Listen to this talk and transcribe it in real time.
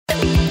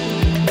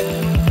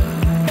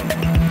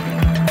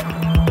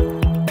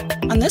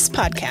this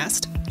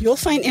podcast, you'll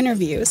find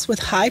interviews with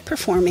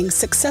high-performing,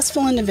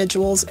 successful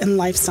individuals in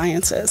life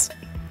sciences.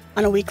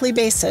 On a weekly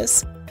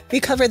basis, we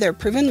cover their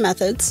proven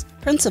methods,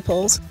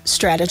 principles,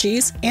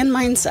 strategies, and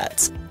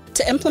mindsets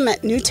to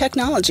implement new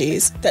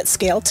technologies that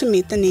scale to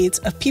meet the needs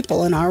of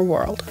people in our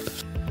world.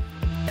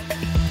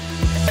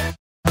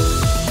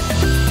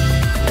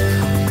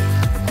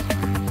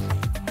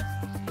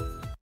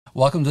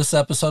 Welcome to this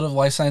episode of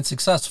Life Science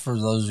Success. For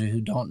those of you who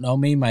don't know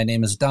me, my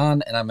name is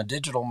Don, and I'm a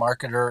digital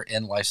marketer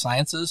in life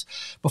sciences.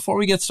 Before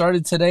we get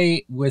started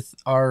today with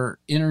our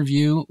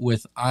interview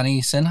with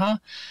Ani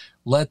Sinha,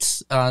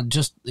 let's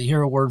just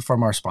hear a word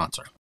from our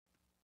sponsor.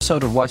 This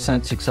episode of Life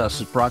Science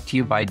Success is brought to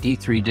you by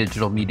D3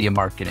 Digital Media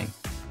Marketing.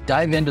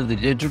 Dive into the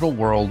digital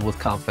world with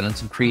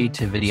confidence and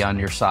creativity on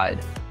your side.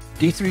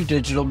 D3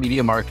 Digital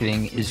Media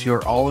Marketing is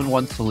your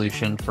all-in-one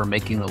solution for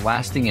making a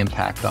lasting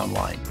impact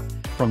online.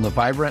 From the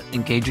vibrant,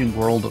 engaging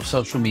world of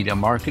social media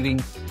marketing,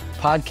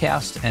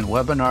 podcasts, and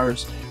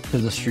webinars to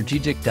the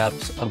strategic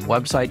depths of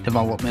website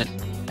development,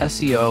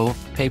 SEO,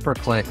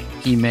 pay-per-click,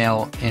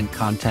 email, and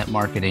content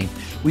marketing,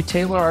 we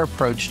tailor our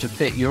approach to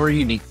fit your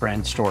unique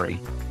brand story.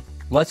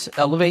 Let's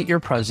elevate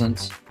your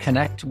presence,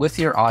 connect with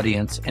your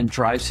audience, and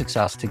drive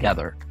success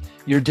together.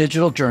 Your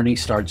digital journey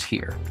starts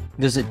here.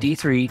 Visit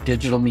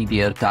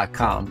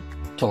d3digitalmedia.com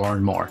to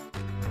learn more.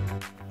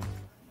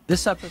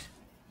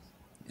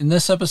 In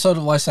this episode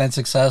of Life Science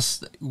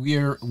Success,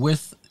 we're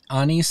with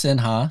Ani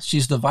Sinha.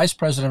 She's the Vice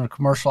President of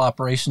Commercial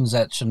Operations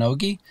at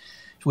Shionogi,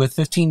 with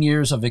 15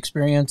 years of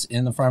experience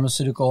in the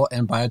pharmaceutical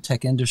and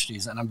biotech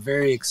industries. And I'm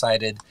very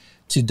excited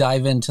to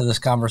dive into this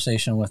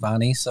conversation with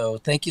Ani. So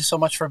thank you so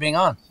much for being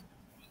on.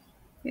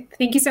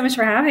 Thank you so much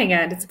for having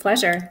it. It's a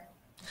pleasure.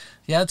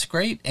 Yeah, it's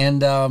great.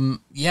 And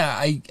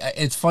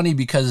it's funny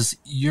because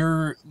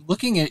you're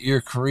looking at your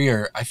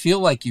career. I feel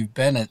like you've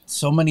been at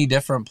so many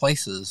different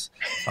places.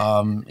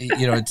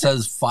 It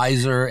says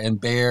Pfizer and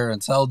Bayer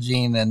and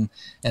Celgene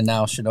and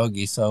now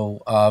Shionogi.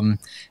 So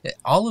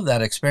all of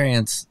that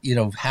experience,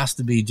 has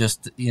to be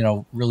just,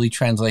 really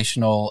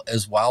translational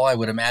as well, I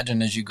would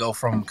imagine, as you go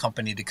from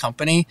company to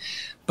company.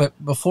 But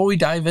before we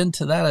dive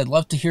into that, I'd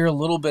love to hear a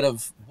little bit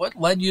of what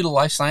led you to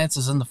life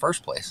sciences in the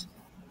first place.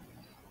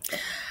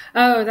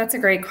 Oh, that's a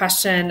great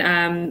question.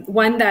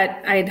 One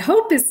that I'd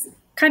hope is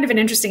kind of an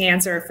interesting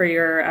answer for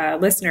your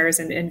listeners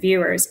and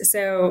viewers.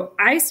 So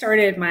I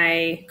started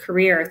my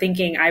career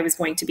thinking I was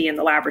going to be in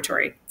the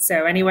laboratory.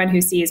 So anyone who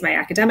sees my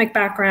academic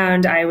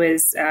background, I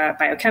was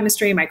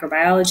biochemistry,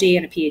 microbiology,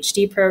 and a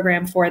PhD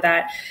program for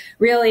that.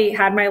 Really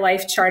had my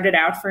life charted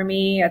out for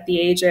me at the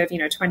age of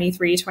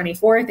 23,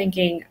 24,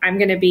 thinking I'm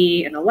going to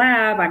be in a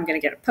lab, I'm going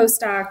to get a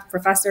postdoc,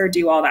 professor,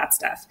 do all that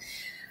stuff.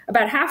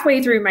 About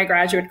halfway through my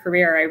graduate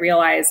career, I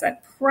realized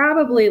that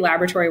probably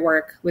laboratory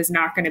work was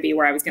not going to be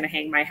where I was going to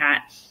hang my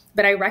hat.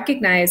 But I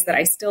recognized that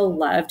I still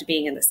loved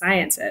being in the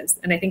sciences.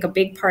 And I think a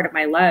big part of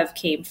my love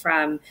came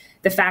from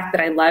the fact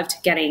that I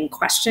loved getting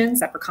questions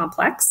that were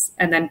complex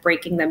and then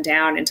breaking them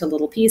down into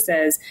little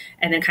pieces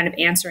and then kind of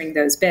answering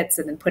those bits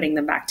and then putting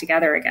them back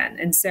together again.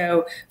 And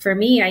so for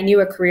me, I knew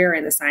a career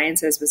in the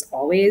sciences was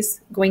always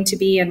going to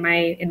be in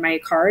my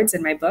cards,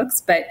 in my books,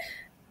 but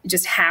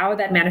just how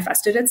that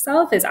manifested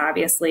itself is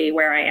obviously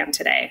where I am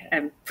today.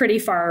 I'm pretty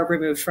far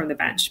removed from the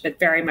bench, but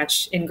very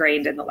much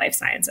ingrained in the life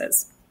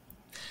sciences.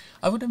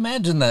 I would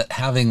imagine that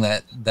having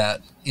that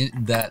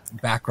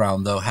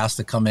background, though, has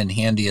to come in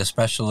handy,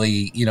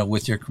 especially,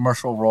 with your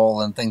commercial role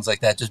and things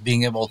like that, just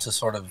being able to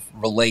sort of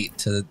relate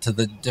to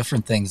the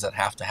different things that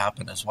have to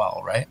happen as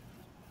well, right?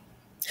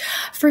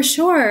 For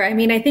sure. I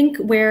mean, I think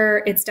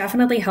where it's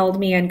definitely held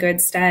me in good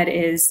stead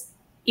is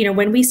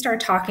when we start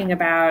talking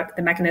about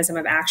the mechanism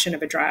of action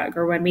of a drug,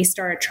 or when we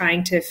start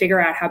trying to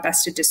figure out how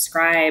best to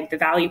describe the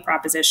value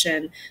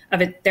proposition of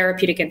a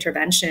therapeutic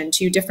intervention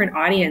to different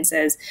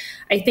audiences,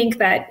 I think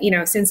that,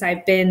 since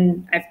I've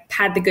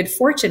had the good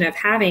fortune of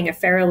having a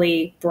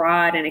fairly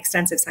broad and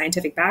extensive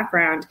scientific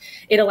background,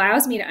 it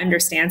allows me to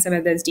understand some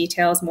of those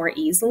details more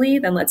easily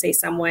than, let's say,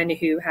 someone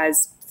who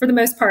has, for the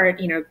most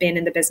part, been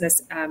in the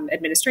business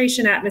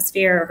administration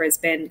atmosphere or has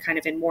been kind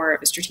of in more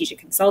of a strategic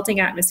consulting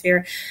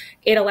atmosphere.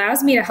 It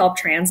allows me to help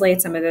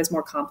translate some of those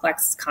more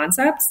complex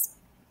concepts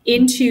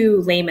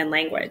into layman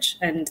language.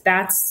 And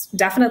that's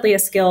definitely a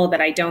skill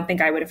that I don't think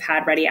I would have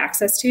had ready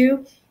access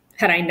to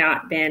had I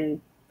not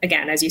been,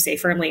 again, as you say,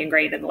 firmly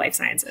ingrained in the life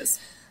sciences.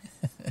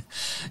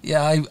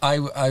 Yeah,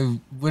 I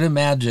would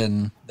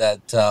imagine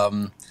that,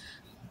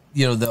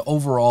 the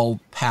overall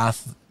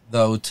path,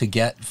 though, to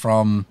get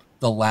from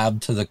the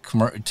lab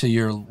to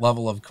your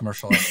level of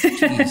commercial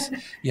expertise,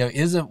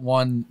 isn't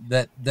one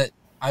that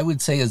I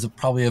would say is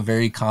probably a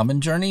very common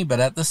journey.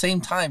 But at the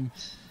same time,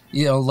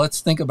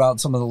 let's think about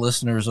some of the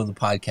listeners of the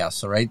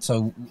podcast. All right.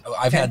 So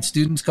I've had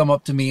students come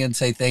up to me and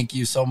say, thank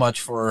you so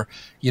much for,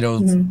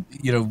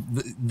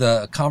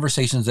 the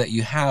conversations that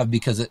you have,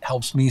 because it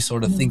helps me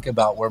sort of think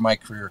about where my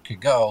career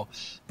could go.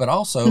 But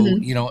also,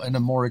 in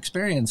a more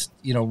experienced,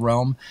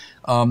 realm,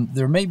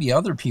 there may be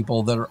other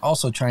people that are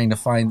also trying to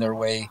find their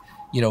way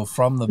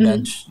from the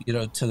bench,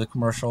 to the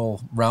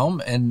commercial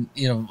realm. And,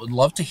 would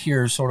love to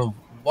hear sort of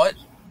what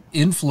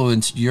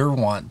influenced your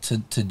want to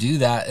do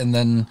that? And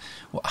then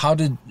how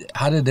did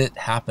it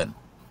happen?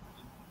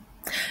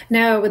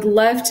 No, I would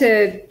love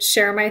to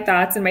share my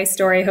thoughts and my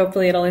story.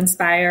 Hopefully it'll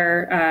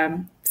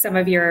inspire some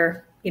of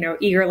your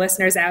eager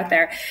listeners out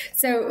there.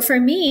 So for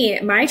me,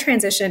 my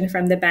transition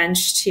from the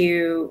bench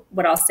to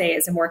what I'll say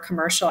is a more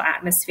commercial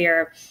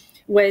atmosphere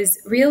was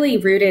really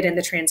rooted in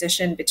the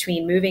transition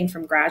between moving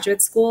from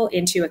graduate school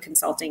into a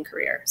consulting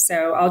career.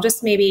 So I'll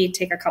just maybe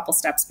take a couple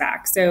steps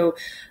back. So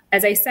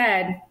as I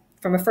said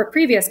from a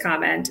previous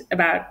comment,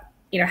 about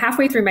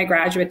halfway through my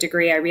graduate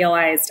degree, I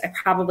realized I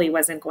probably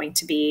wasn't going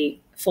to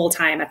be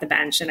full-time at the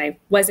bench, and I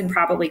wasn't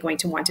probably going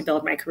to want to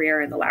build my career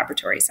in the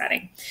laboratory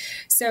setting.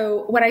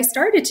 So what I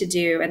started to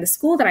do, and the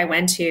school that I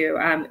went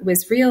to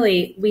was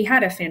really, we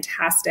had a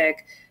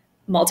fantastic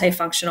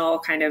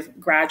multifunctional kind of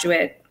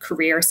graduate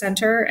career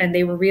center, and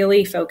they were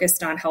really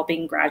focused on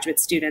helping graduate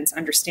students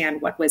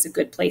understand what was a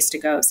good place to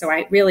go. So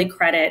I really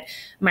credit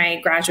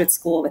my graduate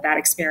school with that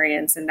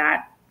experience and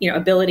that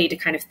ability to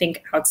kind of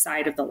think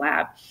outside of the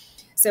lab.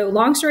 So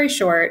long story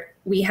short,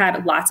 we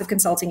had lots of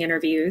consulting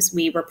interviews.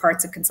 We were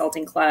parts of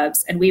consulting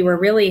clubs, and we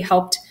were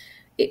helped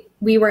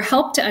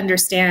to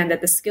understand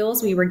that the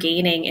skills we were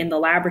gaining in the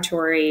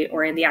laboratory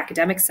or in the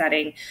academic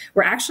setting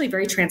were actually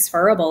very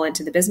transferable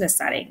into the business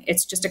setting.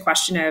 It's just a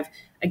question of,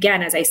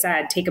 again, as I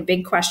said, take a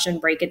big question,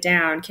 break it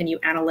down. Can you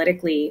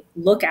analytically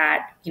look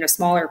at,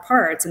 smaller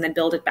parts and then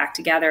build it back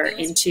together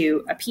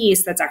into a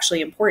piece that's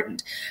actually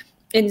important?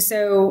 And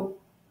so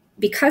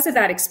because of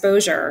that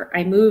exposure,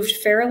 I moved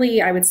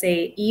fairly, I would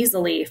say,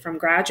 easily from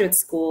graduate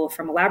school,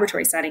 from a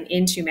laboratory setting,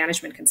 into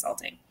management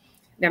consulting.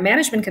 Now,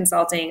 management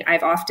consulting,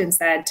 I've often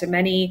said to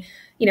many,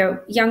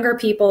 younger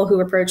people who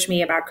approach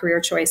me about career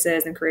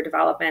choices and career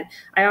development,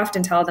 I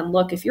often tell them,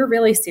 look, if you're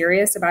really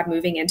serious about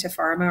moving into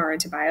pharma or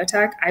into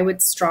biotech, I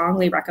would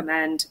strongly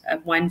recommend a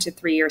 1 to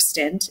 3 year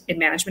stint in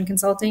management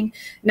consulting,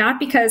 not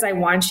because I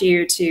want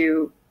you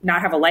to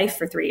not have a life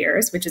for 3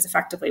 years, which is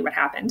effectively what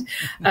happened.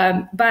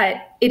 But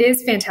it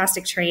is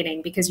fantastic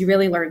training because you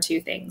really learn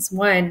two things.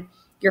 One,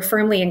 you're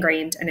firmly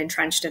ingrained and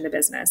entrenched in the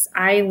business.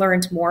 I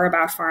learned more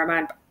about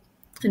pharma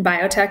and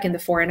biotech in the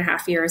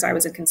 4.5 years I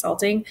was in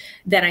consulting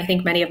than I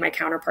think many of my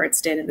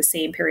counterparts did in the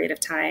same period of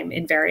time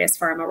in various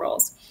pharma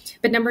roles.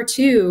 But number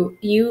two,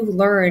 you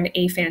learn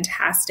a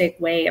fantastic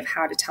way of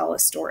how to tell a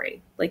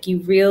story. Like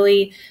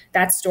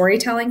that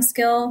storytelling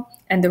skill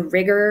and the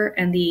rigor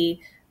and the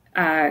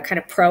kind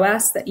of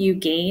prowess that you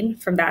gain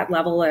from that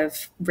level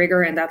of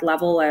rigor and that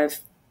level of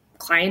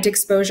client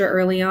exposure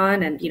early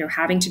on, and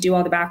having to do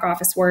all the back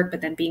office work,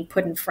 but then being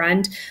put in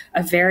front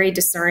of very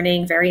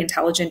discerning, very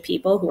intelligent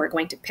people who are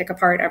going to pick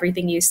apart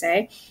everything you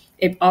say.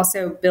 It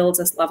also builds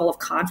this level of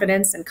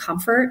confidence and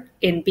comfort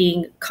in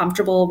being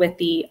comfortable with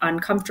the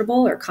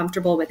uncomfortable or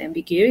comfortable with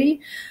ambiguity.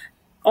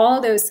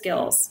 All those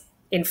skills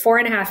in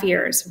 4.5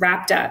 years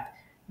wrapped up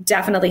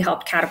definitely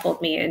helped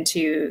catapult me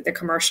into the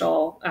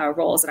commercial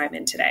roles that I'm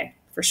in today,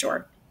 for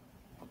sure.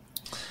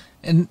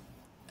 And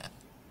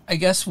I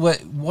guess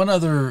one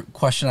other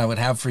question I would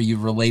have for you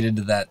related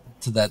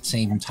to that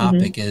same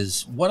topic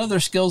is, what other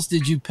skills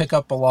did you pick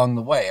up along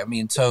the way? I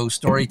mean, so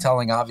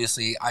storytelling,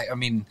 obviously, I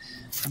mean,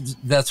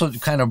 that's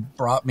what kind of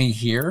brought me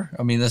here.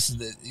 I mean, this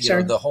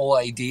is the whole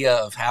idea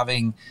of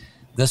having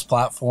this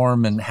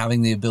platform and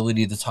having the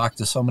ability to talk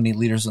to so many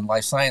leaders in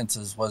life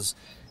sciences was,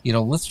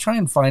 let's try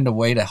and find a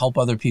way to help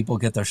other people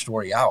get their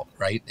story out,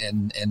 right?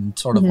 And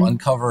sort of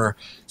uncover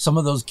some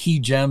of those key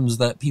gems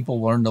that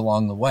people learned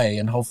along the way,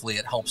 and hopefully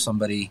it helps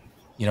somebody,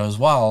 as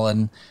well.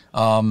 And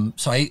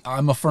so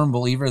I'm a firm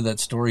believer that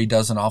story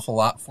does an awful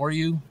lot for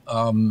you,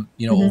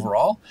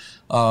 overall.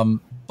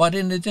 But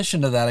in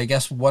addition to that, I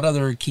guess, what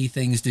other key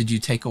things did you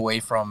take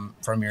away from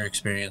your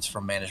experience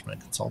from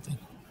management consulting?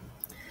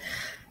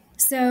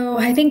 So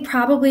I think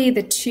probably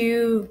the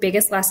two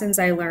biggest lessons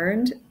I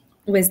learned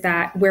was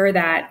that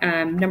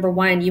number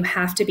one, you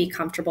have to be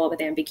comfortable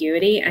with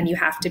ambiguity, and you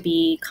have to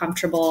be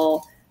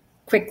comfortable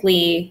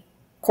quickly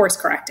course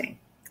correcting.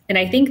 And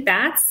I think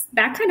that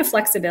kind of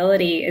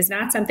flexibility is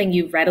not something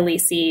you readily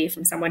see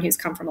from someone who's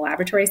come from a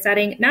laboratory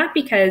setting, not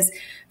because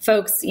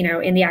folks,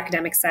 in the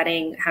academic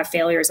setting have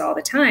failures all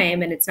the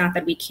time. And it's not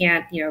that we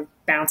can't,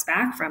 bounce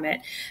back from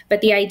it.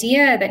 But the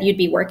idea that you'd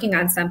be working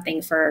on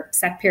something for a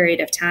set period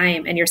of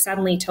time and you're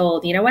suddenly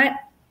told, you know what,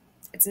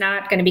 it's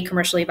not going to be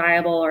commercially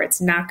viable, or it's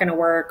not going to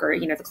work, or,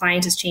 the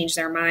client has changed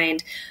their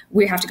mind,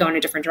 we have to go in a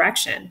different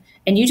direction.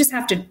 And you just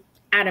have to,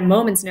 at a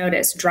moment's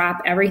notice,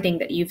 drop everything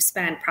that you've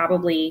spent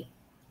probably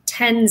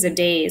tens of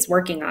days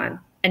working on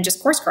and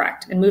just course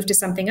correct and move to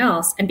something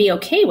else and be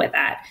okay with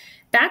that.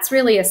 That's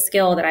really a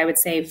skill that I would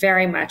say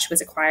very much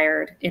was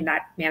acquired in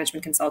that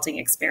management consulting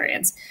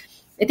experience.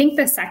 I think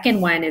the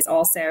second one is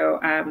also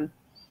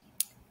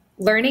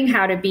learning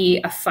how to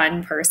be a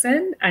fun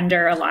person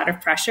under a lot of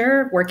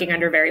pressure, working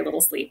under very little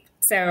sleep.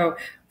 So,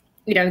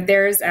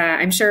 there's,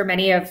 I'm sure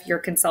many of your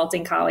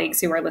consulting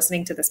colleagues who are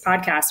listening to this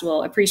podcast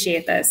will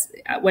appreciate this.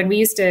 When we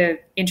used to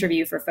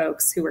interview for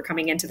folks who were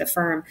coming into the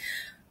firm,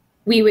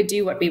 we would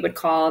do what we would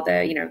call the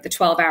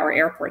 12-hour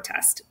airport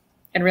test.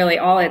 And really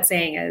all it's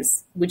saying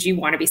is, would you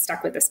want to be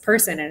stuck with this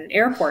person in an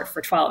airport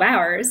for 12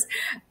 hours?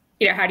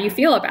 How do you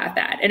feel about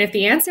that? And if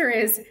the answer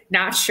is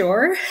not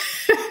sure,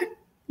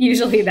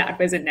 usually that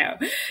was a no.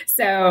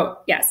 So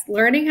yes,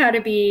 learning how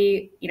to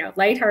be,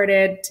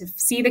 lighthearted, to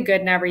see the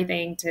good in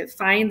everything, to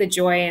find the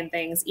joy in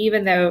things,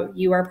 even though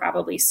you are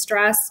probably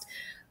stressed,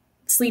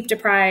 sleep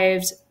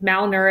deprived,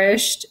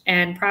 malnourished,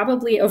 and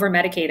probably over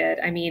medicated.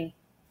 I mean,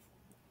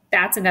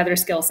 that's another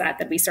skill set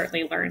that we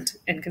certainly learned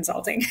in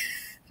consulting.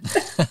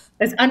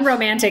 As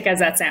unromantic as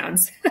that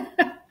sounds.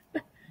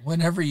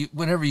 Whenever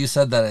you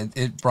said that,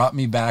 it brought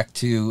me back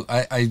to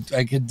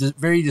I could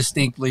very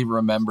distinctly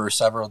remember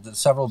several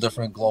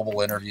different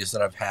global interviews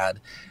that I've had,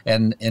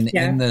 and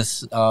in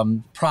this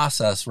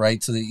process,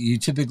 right? So that you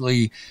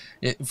typically,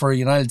 for a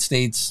United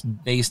States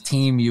based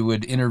team, you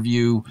would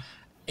interview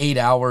 8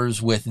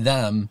 hours with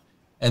them,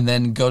 and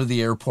then go to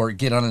the airport,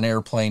 get on an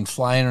airplane,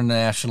 fly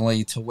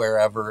internationally to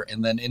wherever,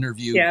 and then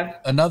interview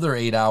another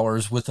 8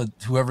 hours with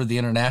whoever the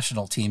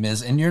international team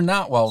is. And you're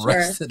not well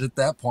rested at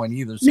that point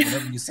either. So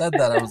whenever you said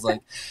that, I was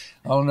like,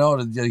 oh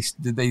no,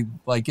 did they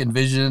like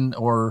envision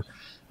or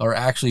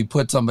actually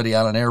put somebody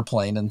on an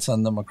airplane and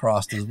send them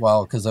across as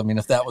well? Because I mean,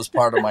 if that was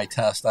part of my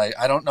test,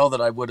 I don't know that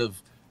I would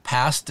have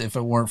passed if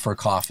it weren't for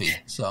coffee.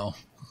 So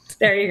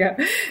there you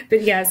go.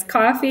 But yes,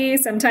 coffee,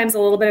 sometimes a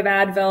little bit of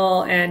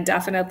Advil, and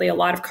definitely a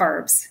lot of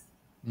carbs.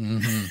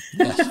 Mm-hmm.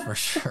 Yes,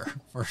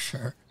 for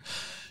sure.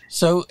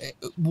 So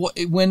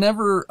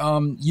whenever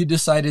you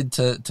decided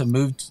to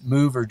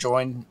move or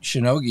join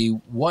Shionogi,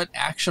 what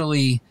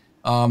actually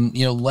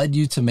led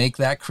you to make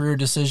that career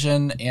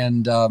decision?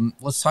 And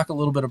let's talk a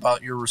little bit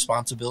about your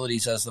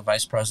responsibilities as the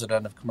Vice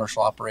President of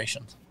Commercial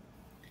Operations.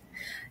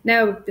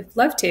 No, I'd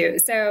love to.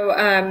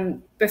 So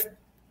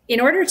in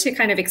order to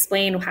kind of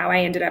explain how I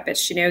ended up at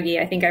Shionogi,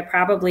 I think I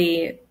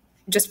probably,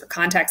 just for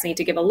context, need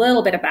to give a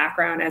little bit of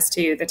background as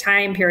to the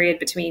time period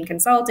between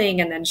consulting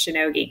and then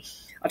Shionogi.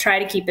 I'll try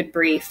to keep it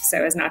brief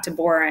so as not to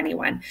bore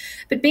anyone.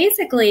 But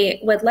basically,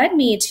 what led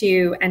me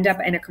to end up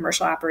in a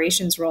commercial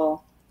operations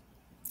role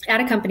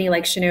at a company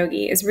like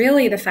Shionogi is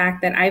really the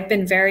fact that I've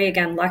been very,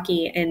 again,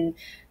 lucky in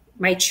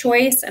my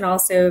choice and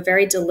also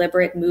very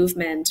deliberate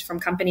movement from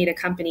company to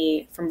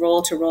company, from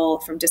role to role,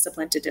 from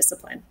discipline to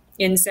discipline.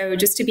 And so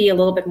just to be a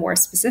little bit more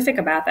specific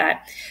about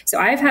that, so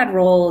I've had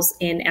roles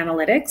in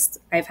analytics,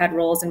 I've had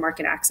roles in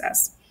market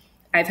access,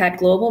 I've had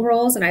global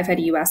roles, and I've had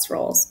US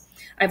roles.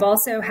 I've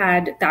also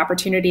had the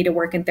opportunity to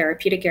work in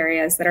therapeutic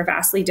areas that are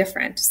vastly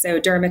different.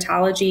 So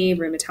dermatology,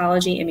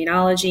 rheumatology,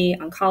 immunology,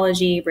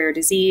 oncology, rare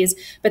disease,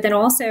 but then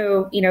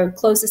also,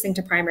 closest thing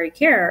to primary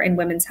care in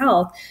women's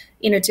health,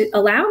 to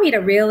allow me to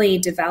really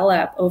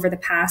develop over the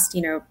past,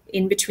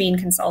 in between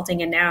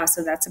consulting and now,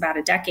 so that's about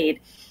a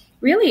decade,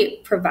 really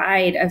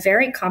provide a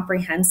very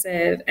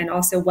comprehensive and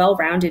also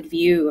well-rounded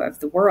view of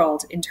the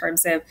world in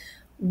terms of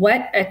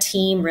what a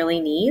team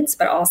really needs,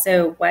 but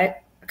also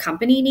what a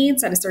company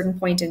needs at a certain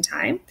point in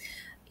time.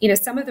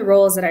 Some of the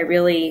roles that I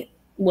really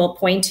will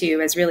point to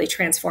as really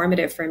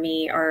transformative for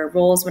me are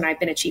roles when I've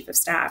been a chief of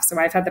staff. So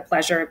I've had the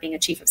pleasure of being a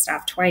chief of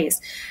staff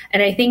twice.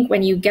 And I think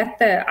when you get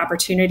the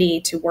opportunity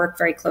to work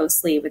very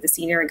closely with a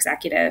senior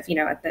executive,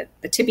 at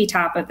the tippy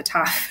top of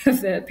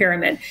the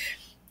pyramid,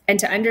 and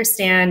to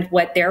understand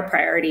what their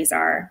priorities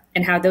are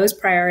and how those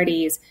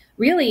priorities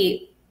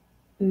really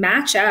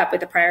match up with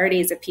the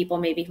priorities of people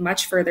maybe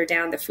much further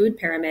down the food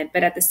pyramid,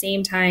 but at the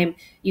same time,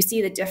 you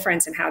see the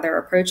difference in how they're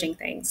approaching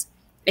things.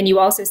 And you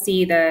also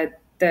see the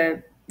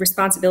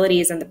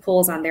responsibilities and the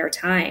pulls on their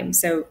time.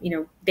 So,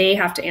 they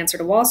have to answer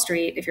to Wall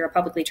Street if you're a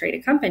publicly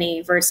traded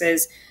company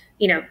versus,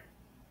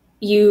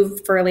 you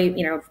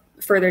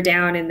further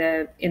down in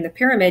the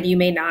pyramid, you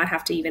may not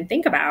have to even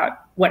think about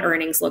what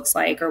earnings looks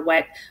like or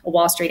what a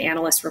Wall Street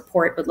analyst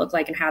report would look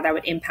like and how that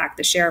would impact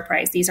the share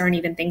price. These aren't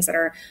even things that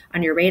are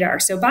on your radar.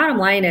 So bottom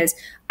line is,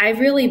 I've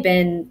really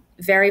been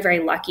very, very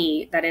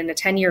lucky that in a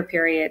 10-year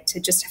period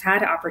to just have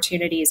had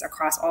opportunities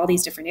across all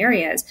these different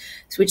areas,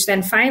 which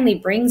then finally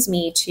brings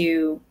me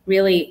to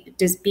really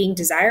being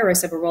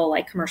desirous of a role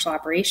like commercial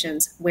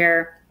operations,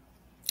 where,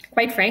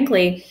 quite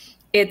frankly,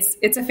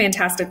 it's a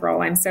fantastic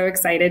role. I'm so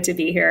excited to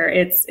be here.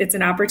 It's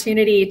an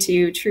opportunity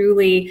to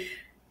truly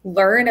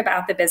learn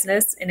about the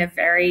business in a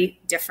very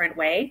different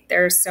way.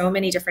 There are so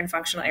many different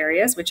functional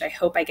areas, which I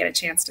hope I get a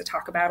chance to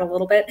talk about a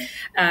little bit,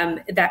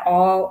 that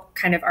all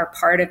kind of are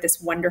part of this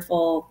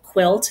wonderful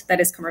quilt that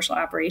is commercial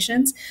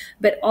operations.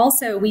 But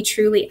also we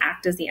truly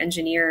act as the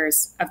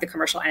engineers of the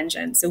commercial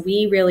engine. So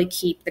we really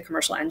keep the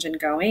commercial engine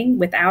going.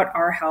 Without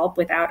our help,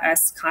 without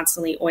us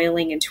constantly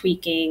oiling and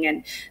tweaking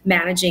and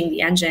managing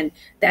the engine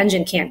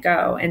can't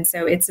go. And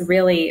so it's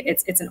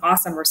an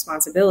awesome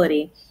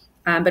responsibility.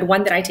 But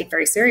one that I take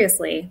very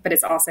seriously, but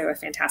it's also a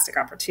fantastic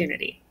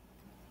opportunity.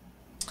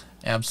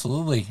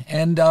 Absolutely.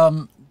 And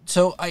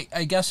so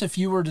I guess if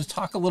you were to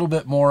talk a little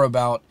bit more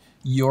about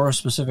your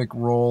specific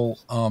role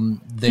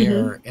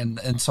there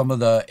and some of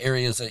the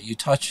areas that you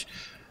touch,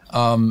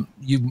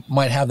 you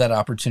might have that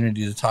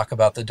opportunity to talk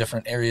about the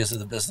different areas of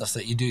the business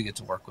that you do get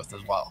to work with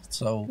as well.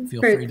 So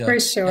feel free to for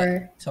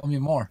sure. Tell me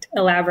more.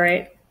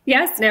 Elaborate.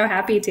 Yes, no,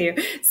 happy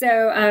to.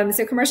 So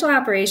commercial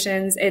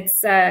operations,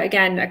 it's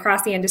again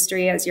across the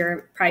industry, as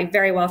you're probably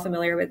very well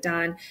familiar with,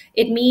 Don.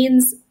 It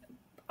means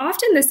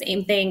often the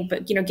same thing,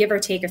 but give or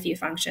take a few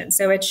functions.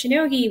 So at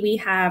Shionogi, we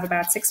have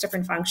about 6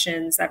 different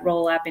functions that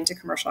roll up into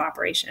commercial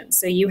operations.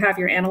 So you have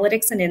your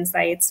analytics and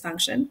insights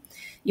function,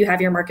 you have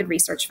your market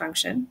research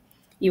function,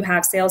 you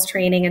have sales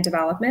training and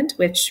development,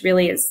 which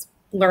really is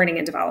learning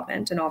and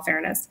development in all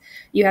fairness.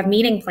 You have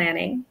meeting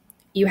planning.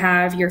 You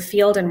have your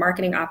field and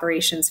marketing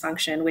operations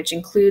function, which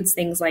includes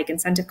things like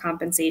incentive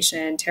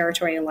compensation,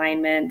 territory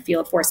alignment,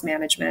 field force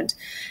management.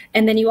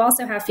 And then you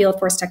also have field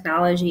force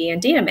technology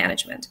and data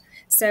management.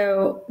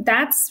 So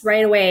that's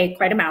right away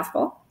quite a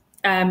mouthful.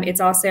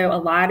 It's also a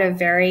lot of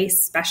very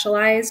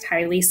specialized,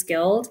 highly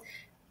skilled,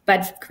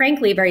 but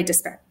frankly, very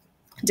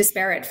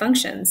disparate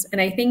functions.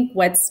 And I think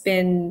what's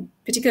been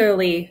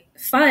particularly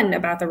fun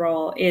about the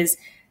role is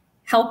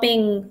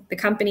helping the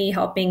company,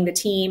 helping the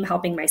team,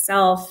 helping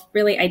myself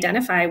really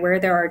identify where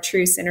there are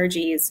true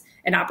synergies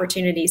and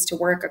opportunities to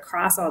work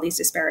across all these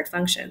disparate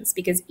functions.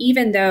 Because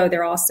even though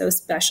they're all so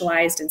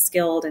specialized and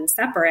skilled and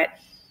separate,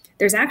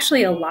 there's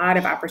actually a lot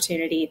of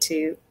opportunity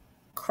to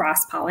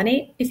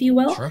cross-pollinate, if you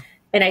will. Sure.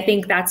 And I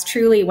think that's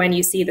truly when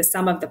you see the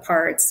sum of the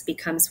parts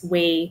becomes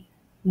way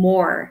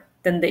more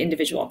than the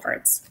individual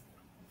parts.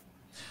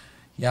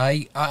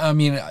 Yeah, I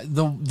mean,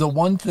 the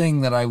one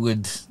thing that I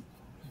would,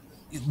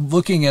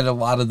 looking at a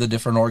lot of the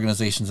different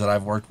organizations that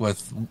I've worked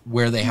with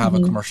where they have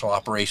a commercial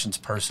operations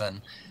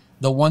person,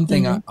 the one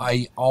thing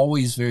I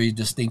always very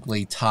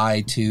distinctly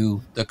tie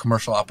to the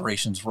commercial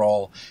operations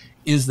role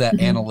is that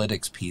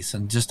analytics piece,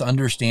 and just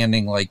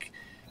understanding, like,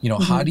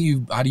 how do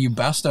you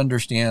best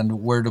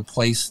understand where to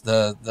place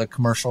the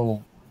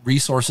commercial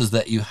resources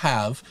that you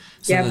have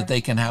so that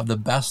they can have the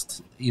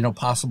best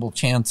possible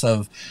chance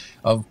of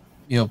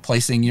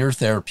placing your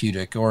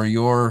therapeutic or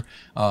your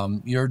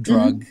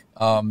drug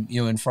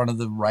in front of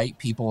the right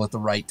people at the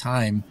right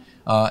time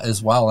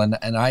as well. And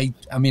I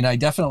mean I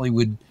definitely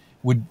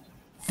would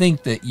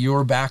think that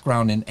your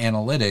background in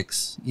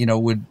analytics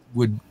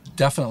would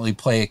definitely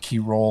play a key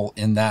role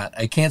in that.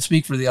 I can't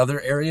speak for the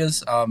other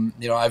areas.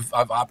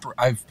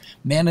 I've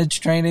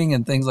managed training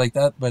and things like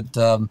that,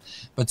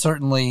 but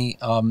certainly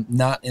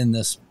not in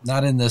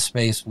this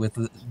space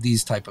with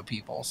these type of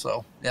people.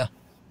 So yeah.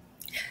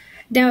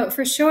 No,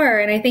 for sure.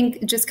 And I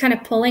think just kind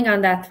of pulling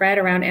on that thread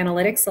around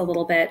analytics a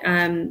little bit,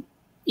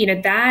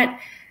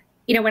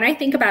 when I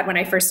think about when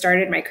I first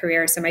started my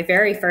career, so my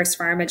very first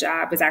pharma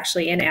job was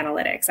actually in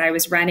analytics. I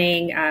was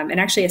running and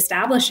actually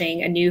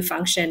establishing a new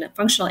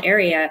functional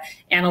area,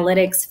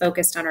 analytics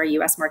focused on our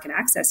US market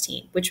access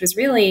team, which was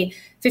really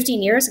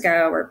 15 years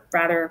ago, or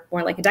rather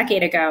more like a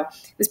decade ago.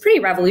 It was pretty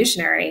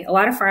revolutionary. A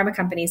lot of pharma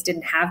companies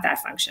didn't have that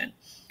function.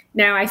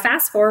 Now, I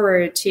fast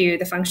forward to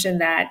the function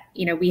that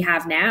we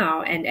have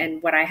now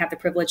and what I have the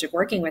privilege of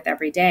working with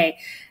every day.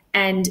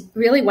 And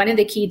really one of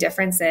the key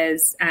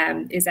differences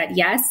is that,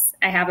 yes,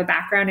 I have a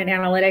background in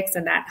analytics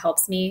and that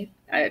helps me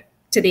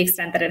to the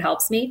extent that it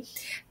helps me.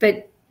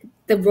 But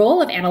the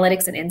role of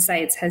analytics and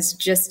insights has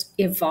just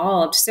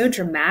evolved so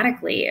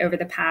dramatically over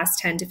the past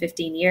 10 to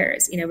 15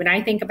 years. When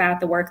I think about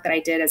the work that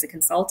I did as a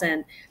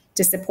consultant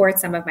to support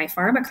some of my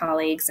pharma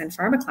colleagues and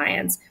pharma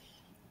clients,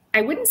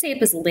 I wouldn't say it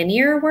was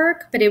linear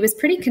work, but it was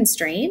pretty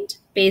constrained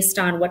based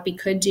on what we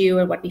could do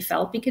and what we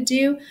felt we could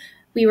do.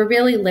 We were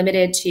really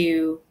limited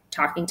to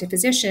talking to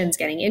physicians,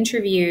 getting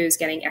interviews,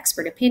 getting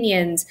expert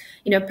opinions,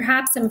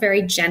 perhaps some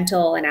very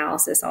gentle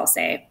analysis, I'll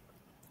say,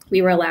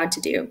 we were allowed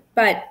to do.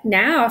 But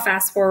now,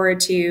 fast forward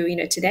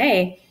to,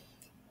 today,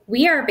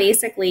 we are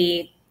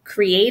basically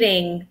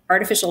creating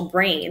artificial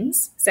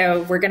brains.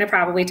 So we're going to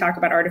probably talk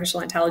about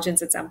artificial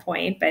intelligence at some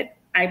point, but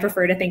I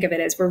prefer to think of it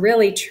as we're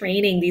really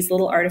training these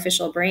little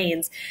artificial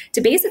brains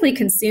to basically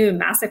consume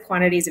massive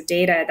quantities of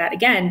data that,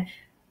 again,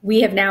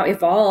 we have now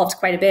evolved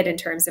quite a bit in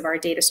terms of our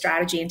data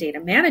strategy and data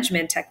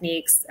management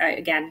techniques,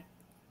 again,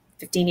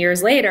 15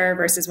 years later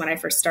versus when I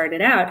first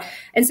started out.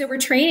 And so we're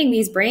training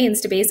these brains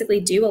to basically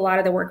do a lot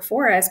of the work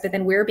for us, but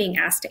then we're being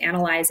asked to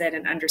analyze it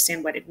and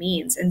understand what it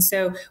means. And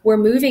so we're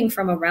moving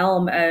from a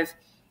realm of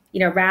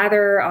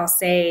rather, I'll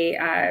say,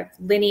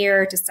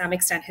 linear to some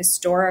extent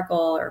historical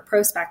or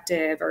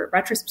prospective or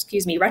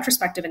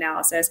retrospective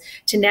analysis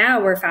to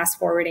now we're fast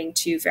forwarding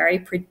to very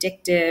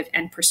predictive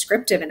and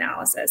prescriptive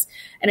analysis.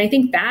 And I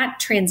think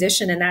that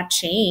transition and that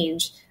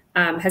change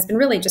has been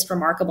really just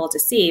remarkable to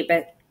see.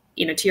 But,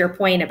 to your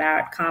point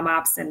about comm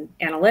ops and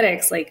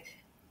analytics, like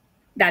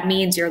that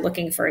means you're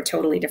looking for a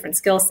totally different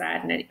skill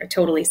set and a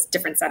totally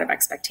different set of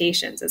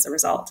expectations as a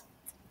result.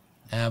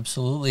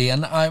 Absolutely.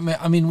 And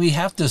I mean, we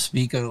have to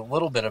speak a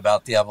little bit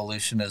about the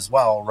evolution as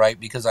well, right?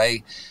 Because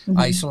I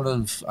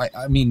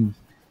mean,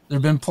 there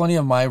have been plenty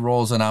of my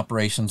roles in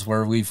operations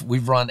where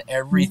we've run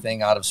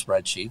everything out of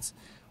spreadsheets.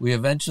 We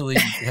eventually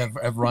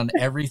have run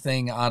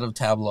everything out of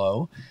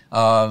Tableau,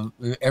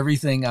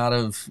 everything out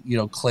of,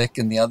 Click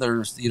and the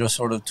other,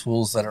 sort of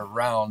tools that are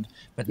around.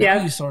 But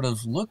now you sort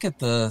of look at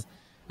the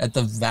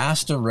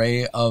vast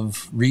array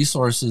of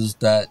resources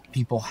that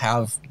people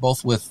have,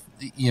 both with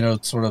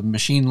sort of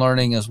machine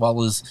learning as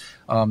well as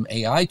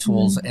AI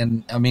tools. Mm-hmm.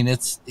 And I mean,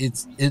 it's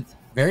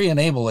very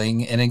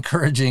enabling and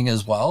encouraging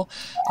as well.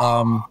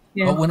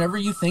 But whenever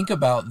you think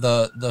about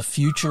the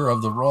future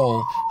of the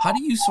role, how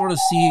do you sort of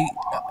see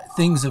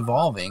things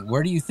evolving?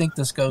 Where do you think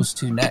this goes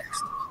to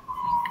next?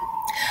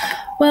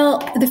 Well,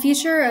 the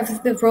future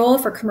of the role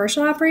for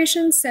commercial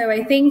operations. So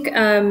I think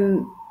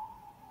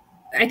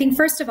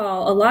first of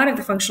all, a lot of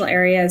the functional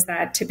areas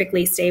that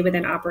typically stay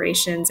within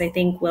operations, I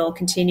think will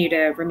continue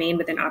to remain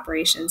within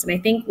operations. And I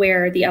think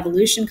where the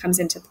evolution comes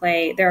into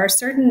play, there are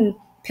certain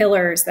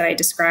pillars that I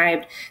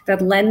described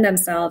that lend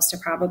themselves to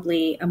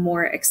probably a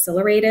more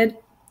accelerated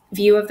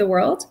view of the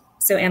world.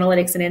 So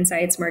analytics and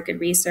insights, market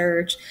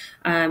research,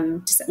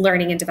 just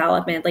learning and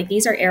development, like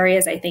these are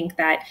areas I think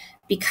that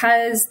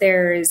because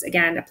there's,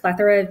 again, a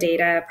plethora of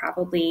data,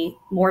 probably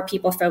more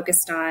people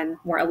focused on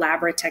more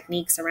elaborate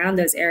techniques around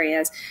those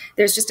areas,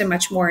 there's just a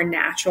much more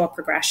natural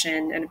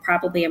progression and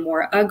probably a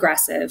more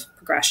aggressive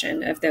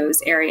progression of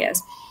those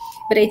areas.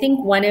 But I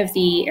think one of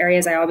the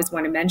areas I always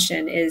want to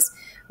mention is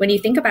when you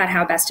think about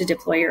how best to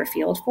deploy your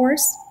field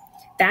force,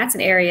 that's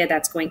an area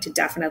that's going to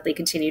definitely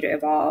continue to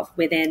evolve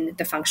within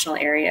the functional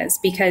areas,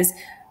 because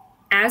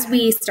as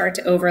we start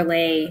to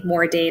overlay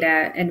more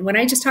data, and when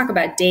I just talk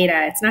about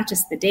data, it's not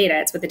just the data,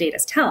 it's what the data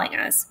is telling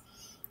us.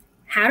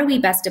 How do we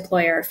best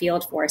deploy our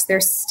field force?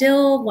 They're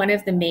still one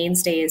of the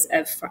mainstays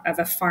of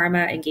a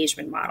pharma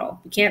engagement model.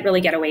 We can't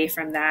really get away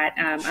from that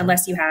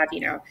unless you have,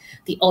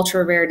 the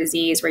ultra rare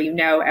disease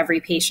where every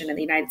patient in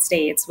the United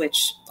States,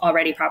 which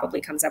already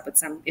probably comes up with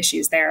some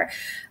issues there.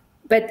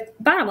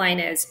 But bottom line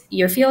is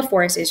your field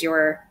force is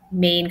your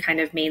main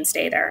kind of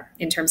mainstay there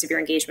in terms of your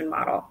engagement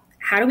model.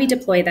 How do we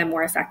deploy them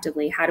more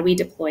effectively? How do we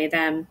deploy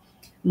them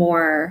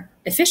more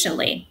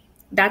efficiently?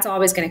 That's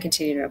always going to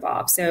continue to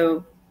evolve.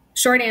 So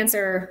short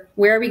answer,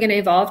 where are we going to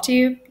evolve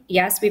to?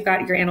 Yes, we've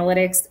got your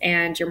analytics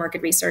and your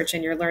market research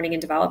and your learning and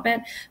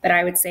development. But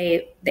I would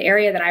say the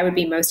area that I would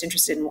be most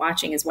interested in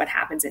watching is what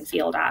happens in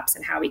field ops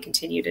and how we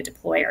continue to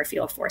deploy our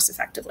field force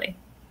effectively.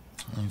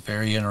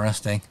 Very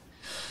interesting.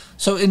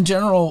 So in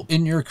general,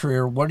 in your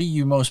career, what are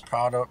you most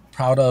proud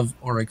of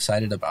or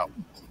excited about?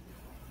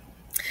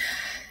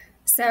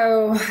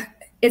 So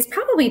it's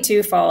probably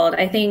twofold.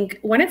 I think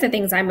one of the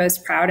things I'm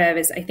most proud of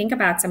is I think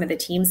about some of the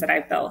teams that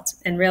I've built.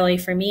 And really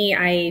for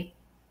me,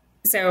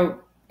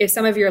 so if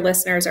some of your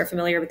listeners are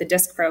familiar with the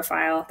DISC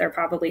profile, they're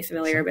probably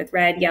familiar with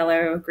red,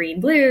 yellow, green,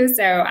 blue.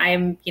 So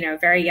I'm,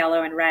 very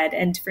yellow and red.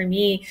 And for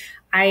me,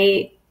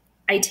 I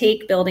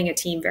take building a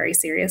team very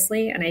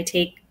seriously, and I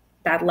take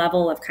that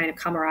level of kind of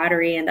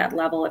camaraderie and that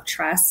level of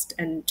trust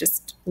and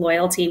just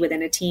loyalty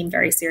within a team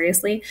very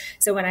seriously.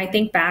 So when I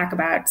think back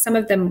about some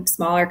of the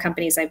smaller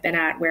companies I've been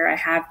at where I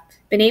have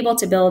been able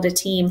to build a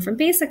team from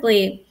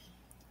basically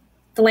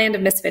the land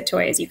of misfit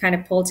toys, you kind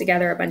of pull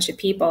together a bunch of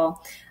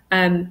people.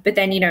 But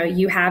then,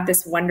 you have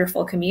this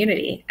wonderful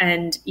community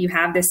and you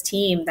have this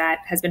team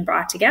that has been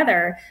brought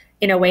together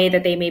in a way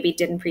that they maybe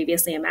didn't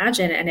previously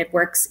imagine. And it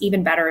works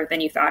even better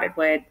than you thought it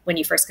would when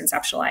you first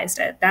conceptualized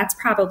it. There's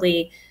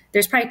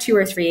probably 2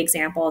 or 3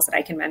 examples that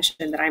I can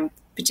mention that I'm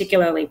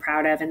particularly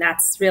proud of. And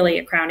that's really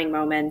a crowning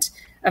moment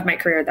of my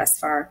career thus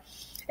far.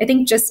 I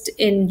think just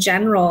in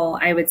general,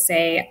 I would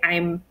say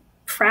I'm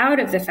proud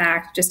of the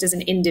fact, just as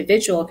an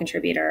individual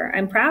contributor,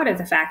 I'm proud of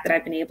the fact that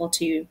I've been able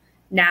to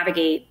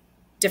navigate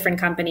different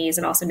companies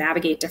and also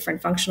navigate different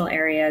functional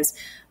areas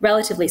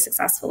relatively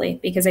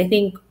successfully. Because I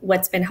think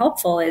what's been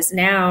helpful is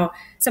now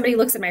somebody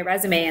looks at my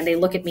resume and they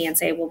look at me and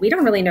say, well, we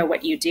don't really know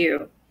what you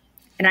do.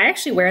 And I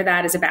actually wear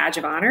that as a badge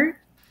of honor,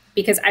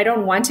 because I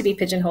don't want to be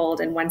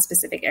pigeonholed in one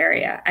specific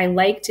area. I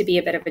like to be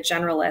a bit of a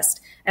generalist.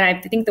 And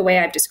I think the way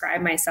I've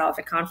described myself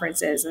at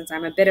conferences is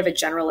I'm a bit of a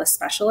generalist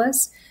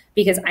specialist,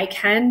 because I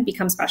can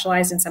become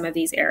specialized in some of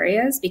these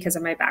areas because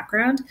of my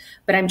background,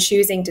 but I'm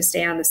choosing to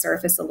stay on the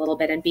surface a little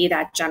bit and be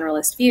that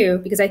generalist view,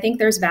 because I think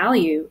there's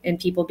value in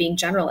people being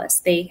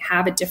generalists. They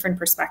have a different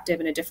perspective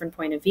and a different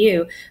point of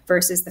view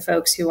versus the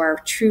folks who are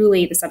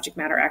truly the subject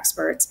matter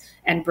experts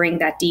and bring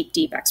that deep,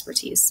 deep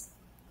expertise.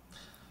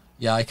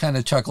 Yeah, I kind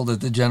of chuckled at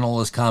the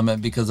generalist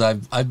comment because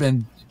I've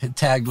been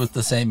tagged with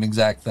the same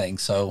exact thing.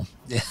 So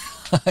yeah,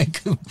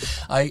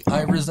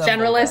 I resemble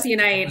Generalists that.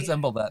 Unite. I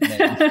resemble that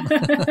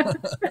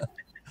name.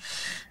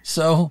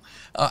 So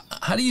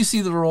how do you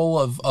see the role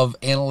of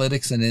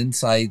analytics and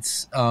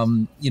insights?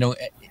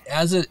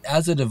 As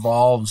it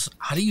evolves,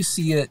 how do you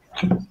see it,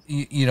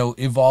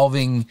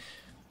 evolving?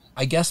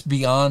 I guess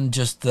beyond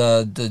just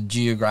the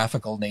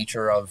geographical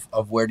nature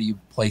of where do you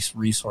place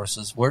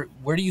resources?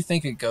 Where do you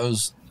think it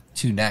goes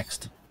to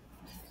next?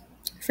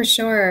 For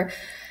sure.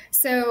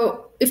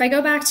 So if I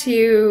go back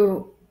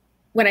to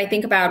when I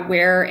think about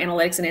where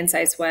analytics and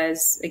insights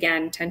was,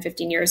 again, 10,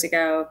 15 years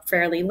ago,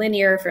 fairly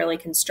linear, fairly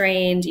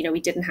constrained, we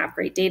didn't have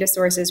great data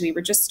sources. We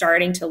were just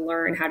starting to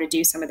learn how to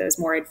do some of those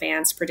more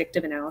advanced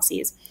predictive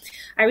analyses.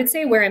 I would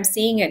say where I'm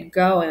seeing it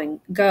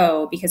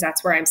go, because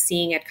that's where I'm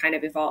seeing it kind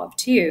of evolve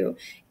too,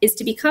 is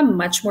to become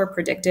much more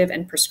predictive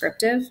and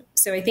prescriptive.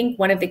 So I think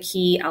one of the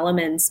key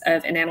elements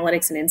of an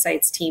analytics and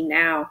insights team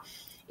now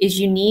is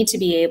you need to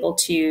be able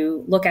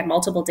to look at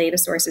multiple data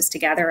sources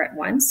together at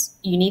once.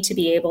 You need to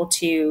be able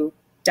to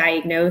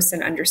diagnose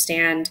and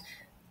understand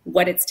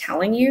what it's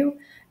telling you.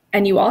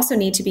 And you also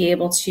need to be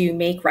able to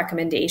make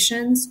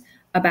recommendations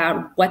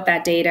about what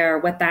that data or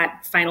what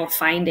that final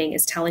finding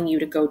is telling you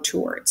to go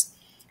towards.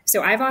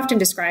 So I've often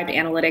described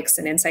analytics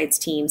and insights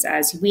teams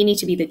as we need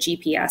to be the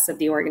GPS of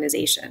the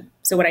organization.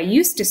 So what I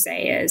used to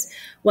say is,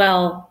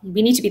 well,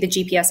 we need to be the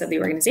GPS of the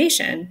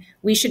organization.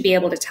 We should be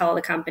able to tell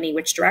the company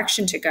which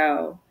direction to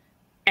go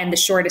and the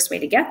shortest way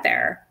to get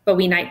there, but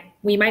we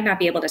might not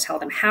be able to tell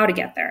them how to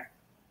get there.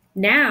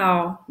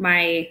 Now,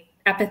 my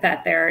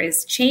epithet there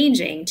is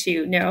changing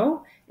to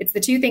no, it's the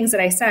two things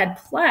that I said,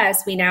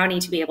 plus we now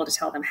need to be able to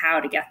tell them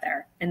how to get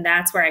there. And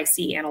that's where I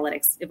see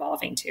analytics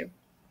evolving to.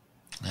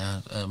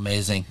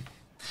 Amazing.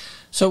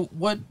 So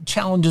what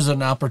challenges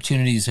and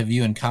opportunities have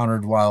you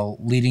encountered while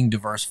leading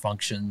diverse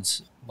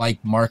functions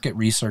like market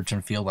research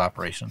and field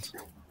operations?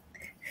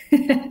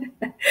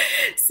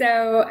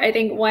 So I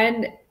think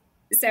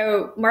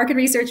market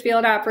research,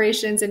 field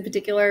operations in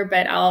particular,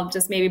 but I'll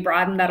just maybe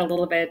broaden that a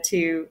little bit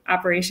to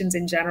operations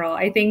in general.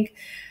 I think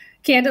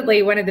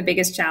candidly, one of the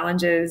biggest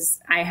challenges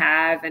I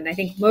have, and I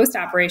think most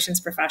operations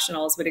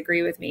professionals would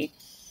agree with me,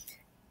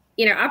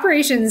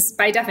 operations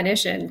by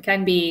definition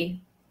can be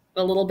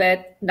a little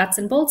bit nuts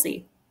and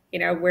boltsy.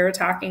 We're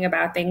talking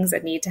about things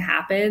that need to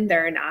happen.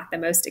 They're not the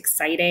most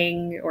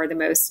exciting or the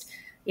most,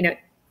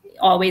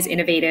 always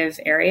innovative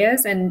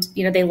areas. And,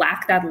 they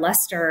lack that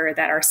luster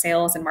that our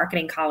sales and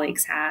marketing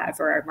colleagues have,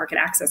 or our market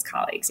access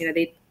colleagues.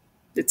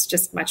 It's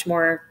just much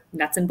more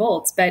nuts and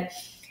bolts. But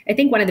I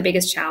think one of the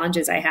biggest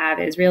challenges I have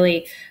is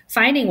really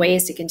finding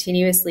ways to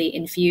continuously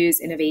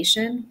infuse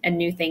innovation and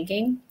new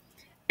thinking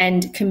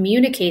and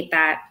communicate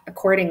that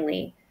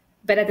accordingly.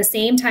 But at the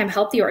same time,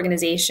 help the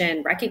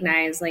organization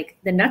recognize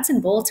the nuts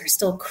and bolts are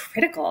still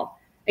critical.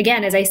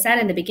 Again, as I said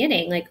in the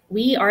beginning,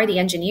 we are the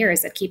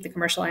engineers that keep the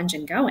commercial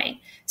engine going.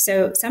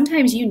 So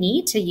sometimes you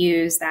need to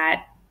use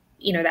that,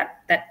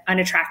 that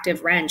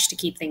unattractive wrench to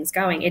keep things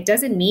going. It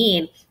doesn't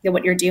mean that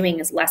what you're doing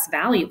is less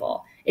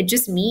valuable. It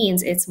just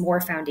means it's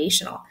more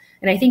foundational.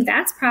 And I think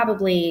that's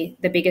probably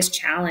the biggest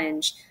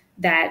challenge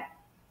that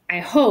I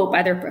hope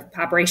other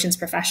operations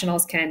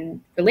professionals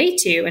can relate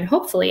to. And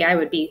hopefully I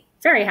would be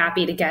very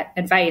happy to get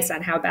advice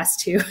on how best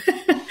to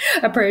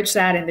approach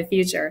that in the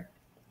future.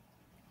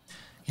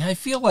 Yeah, I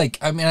feel like,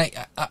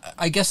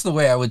 I guess the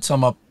way I would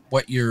sum up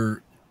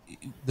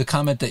the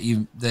comment that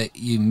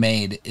you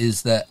made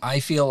is that I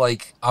feel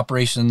like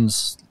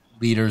operations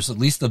leaders, at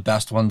least the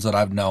best ones that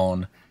I've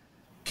known,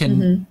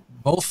 can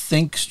both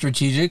think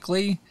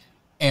strategically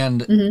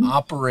and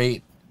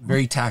operate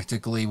very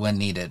tactically when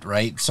needed,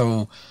 right?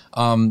 So,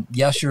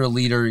 yes, you're a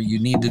leader. You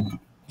need to,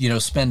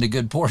 spend a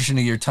good portion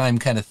of your time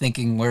kind of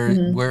thinking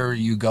where are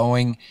you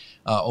going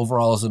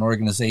overall as an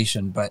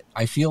organization. But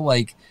I feel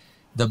like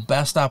the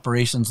best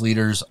operations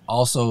leaders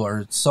also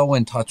are so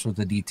in touch with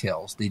the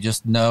details. They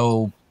just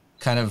know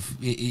kind of,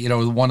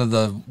 one of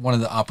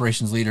the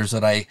operations leaders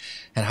that I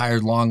had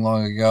hired long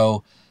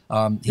ago,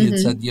 he had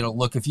said,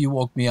 look, if you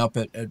woke me up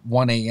at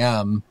 1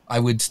 a.m., I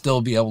would still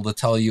be able to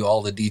tell you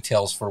all the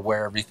details for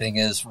where everything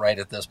is right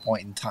at this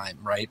point in time,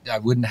 right? I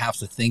wouldn't have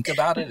to think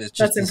about it. It's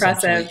just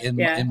essentially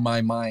in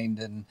my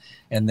mind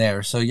and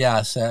there. So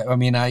yes,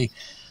 I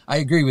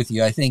agree with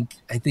you. I think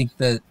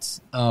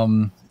that,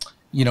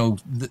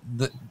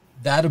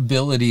 that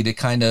ability to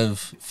kind of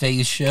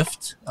phase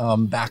shift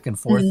back and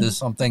forth is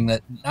something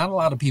that not a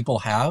lot of people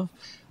have.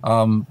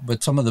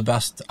 But some of the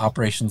best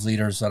operations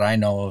leaders that I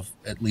know of,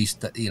 at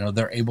least,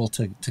 they're able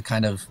to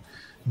kind of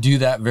do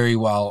that very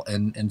well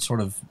and sort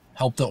of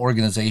help the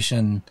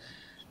organization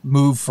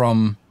move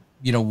from,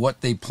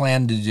 what they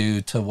plan to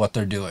do to what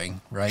they're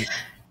doing, right?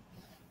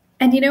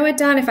 And you know what,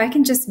 Don, if I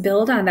can just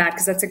build on that,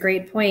 because that's a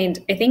great point.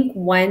 I think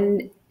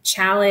one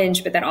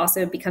challenge, but that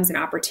also becomes an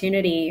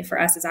opportunity for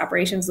us as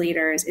operations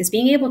leaders, is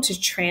being able to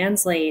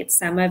translate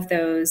some of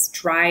those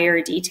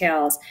drier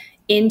details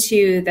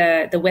into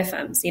the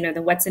WIFMs,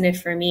 the what's in it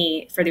for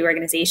me for the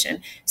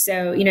organization.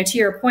 So, to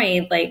your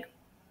point,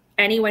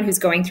 anyone who's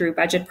going through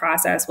budget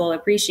process will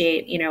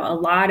appreciate, a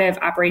lot of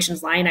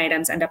operations line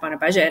items end up on a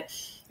budget,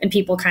 and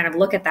people kind of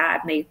look at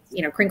that and they,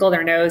 crinkle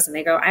their nose and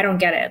they go, I don't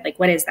get it.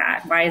 What is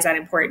that? Why is that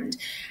important?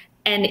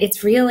 And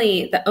it's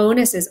really, the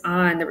onus is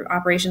on the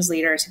operations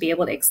leader to be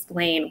able to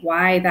explain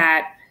why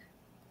that,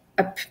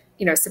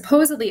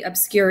 supposedly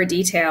obscure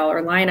detail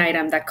or line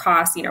item that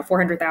costs,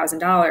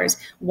 $400,000,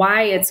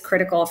 why it's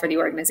critical for the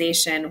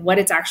organization, what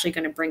it's actually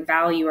going to bring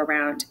value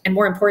around, and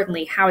more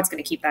importantly, how it's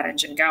going to keep that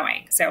engine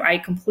going. So I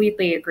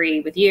completely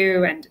agree with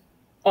you and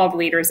all the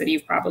leaders that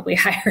you've probably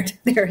hired.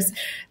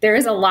 There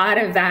is a lot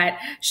of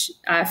that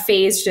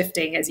phase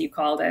shifting, as you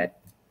called it.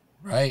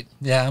 Right.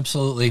 Yeah,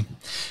 absolutely.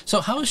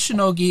 So how is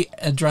Shionogi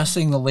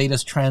addressing the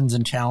latest trends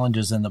and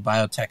challenges in the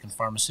biotech and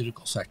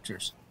pharmaceutical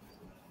sectors?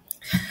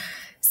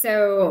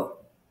 So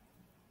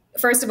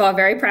first of all,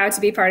 very proud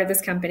to be part of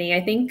this company. I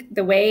think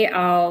the way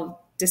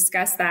I'll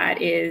discuss that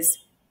is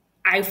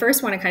I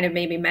first want to kind of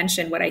maybe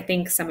mention what I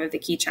think some of the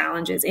key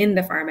challenges in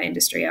the pharma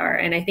industry are.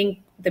 And I think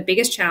the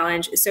biggest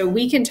challenge, so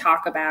we can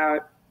talk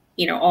about,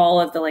 all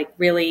of the like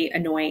really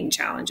annoying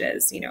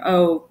challenges,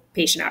 oh,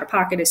 patient out of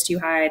pocket is too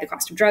high, the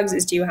cost of drugs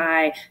is too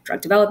high, drug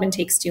development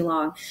takes too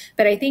long.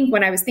 But I think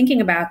when I was thinking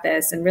about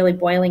this and really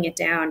boiling it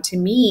down, to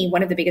me,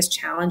 one of the biggest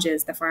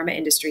challenges the pharma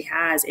industry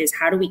has is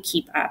how do we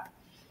keep up?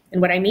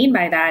 And what I mean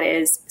by that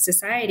is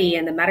society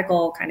and the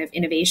medical kind of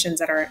innovations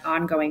that are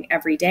ongoing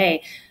every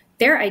day,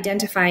 they're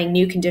identifying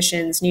new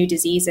conditions, new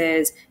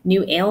diseases,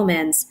 new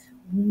ailments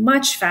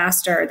much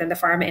faster than the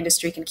pharma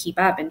industry can keep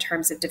up in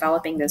terms of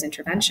developing those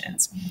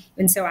interventions.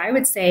 And so I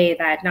would say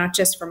that not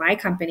just for my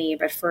company,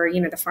 but for the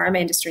pharma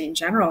industry in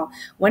general,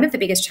 one of the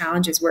biggest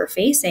challenges we're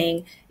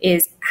facing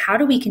is how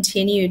do we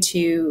continue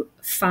to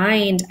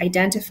find,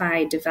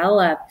 identify,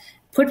 develop,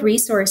 put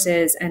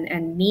resources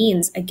and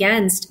means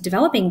against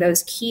developing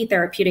those key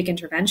therapeutic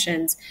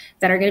interventions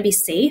that are going to be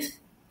safe,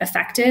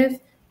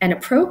 effective, and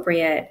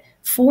appropriate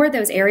for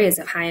those areas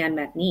of high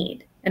unmet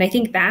need. And I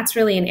think that's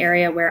really an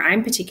area where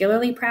I'm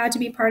particularly proud to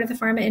be part of the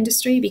pharma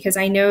industry, because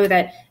I know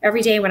that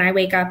every day when I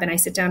wake up and I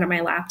sit down at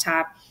my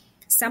laptop,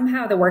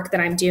 somehow the work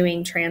that I'm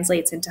doing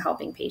translates into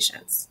helping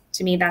patients.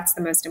 To me, that's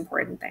the most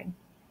important thing.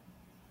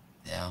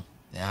 Yeah,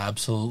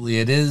 absolutely.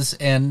 It is.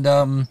 And,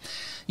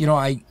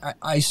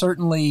 I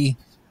certainly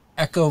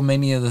echo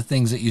many of the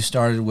things that you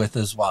started with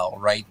as well,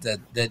 right?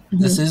 That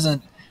this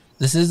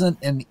isn't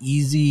an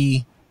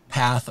easy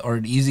path or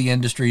an easy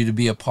industry to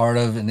be a part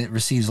of, and it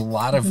receives a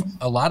lot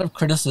of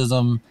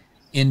criticism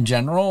in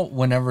general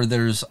whenever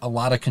there's a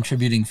lot of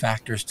contributing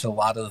factors to a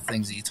lot of the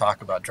things that you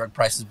talk about. Drug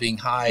prices being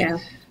high,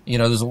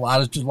 there's a lot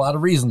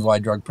of reasons why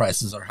drug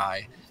prices are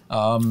high,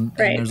 and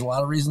there's a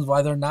lot of reasons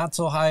why they're not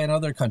so high in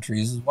other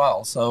countries as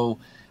well. So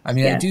I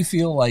mean, I do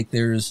feel like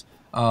there is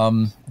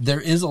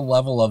a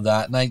level of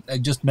that, and I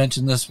just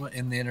mentioned this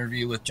in the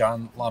interview with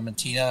John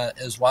LaMantina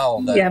as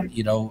well,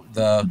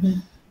 that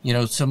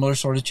similar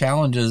sort of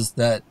challenges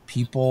that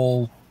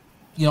people,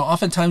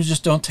 oftentimes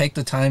just don't take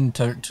the time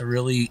to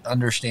really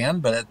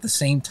understand. But at the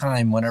same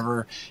time,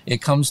 whenever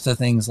it comes to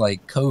things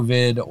like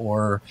COVID,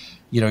 or,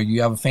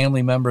 you have a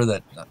family member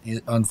that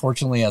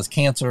unfortunately has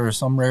cancer or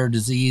some rare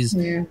disease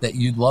that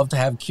you'd love to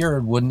have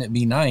cured, wouldn't it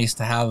be nice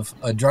to have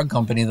a drug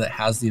company that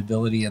has the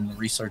ability and the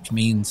research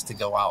means to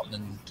go out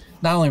and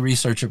not only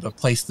research it, but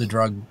place the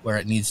drug where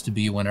it needs to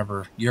be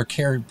whenever your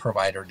care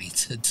provider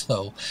needs it.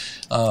 So,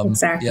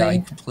 exactly. Yeah, I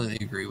completely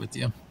agree with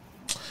you.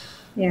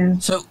 Yeah.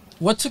 So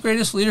what's the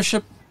greatest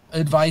leadership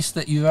advice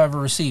that you've ever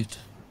received?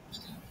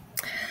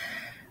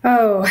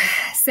 Oh,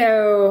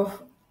 so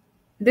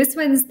this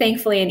one's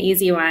thankfully an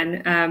easy one.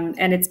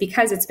 And it's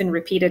because it's been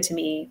repeated to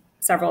me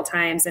several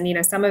times.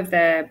 And, some of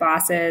the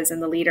bosses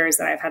and the leaders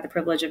that I've had the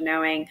privilege of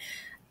knowing,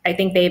 I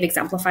think they've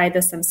exemplified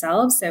this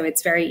themselves. So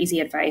it's very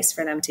easy advice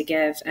for them to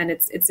give. And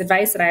it's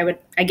advice that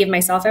I give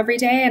myself every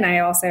day, and I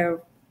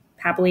also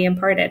happily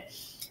impart it.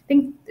 I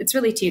think it's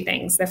really two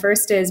things. The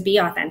first is be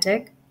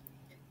authentic.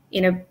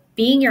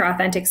 Being your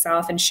authentic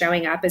self and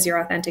showing up as your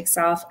authentic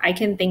self. I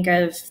can think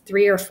of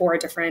 3 or 4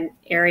 different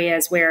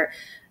areas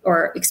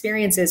or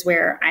experiences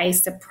where I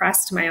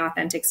suppressed my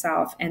authentic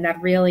self, and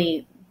that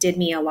really did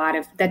me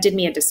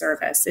a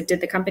disservice. It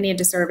did the company a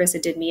disservice.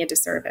 It did me a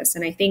disservice.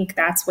 And I think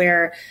that's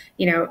where,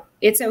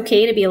 it's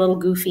okay to be a little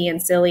goofy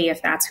and silly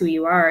if that's who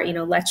you are.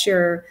 Let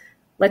your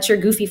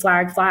goofy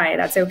flag fly.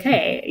 That's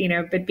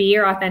okay. But be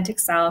your authentic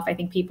self. I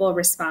think people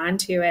respond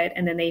to it,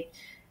 and then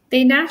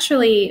they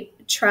naturally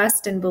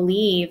trust and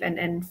believe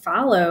and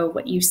follow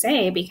what you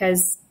say,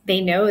 because they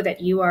know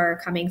that you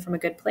are coming from a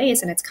good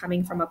place, and it's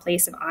coming from a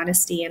place of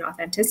honesty and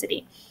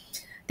authenticity.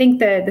 I think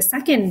the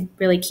second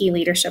really key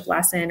leadership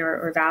lesson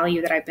or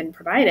value that I've been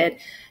provided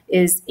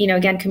is,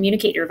 again,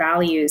 communicate your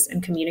values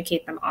and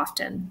communicate them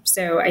often.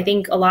 So I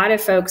think a lot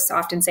of folks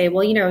often say,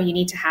 well, you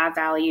need to have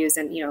values,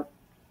 and,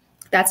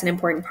 that's an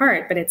important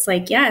part. But it's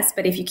like, yes,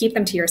 but if you keep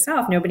them to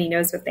yourself, nobody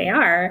knows what they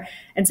are.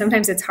 And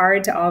sometimes it's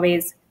hard to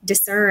always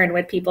discern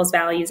what people's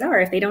values are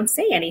if they don't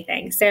say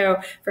anything. So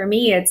for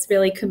me, it's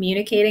really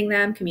communicate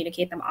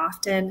them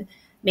often,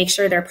 make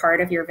sure they're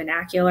part of your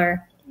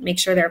vernacular, make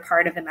sure they're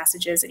part of the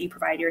messages that you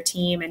provide your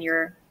team and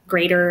your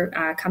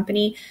greater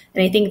company.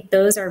 And I think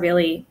those are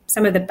really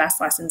some of the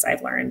best lessons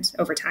I've learned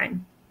over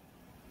time.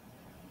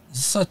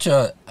 Such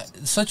an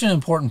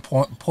important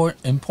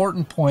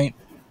point,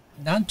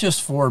 not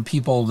just for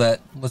people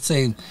that, let's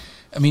say,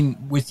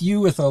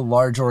 with a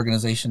large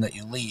organization that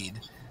you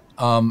lead,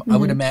 I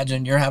would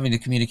imagine you're having to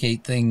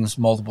communicate things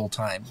multiple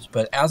times.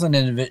 But as an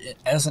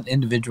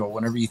individual,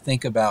 whenever you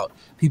think about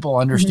people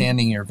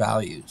understanding your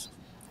values,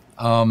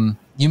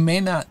 you may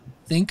not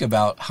think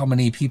about how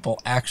many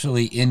people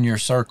actually in your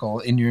circle,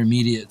 in your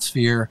immediate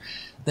sphere,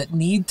 that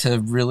need to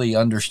really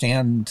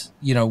understand,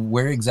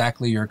 where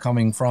exactly you're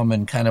coming from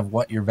and kind of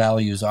what your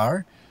values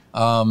are,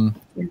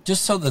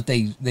 just so that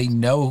they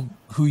know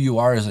who you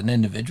are as an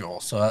individual.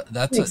 So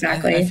that's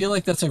exactly. I feel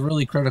like that's a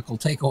really critical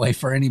takeaway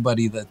for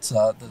anybody that's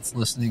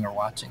listening or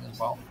watching as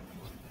well.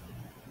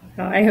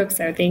 Oh, I hope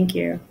so. Thank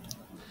you.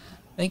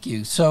 Thank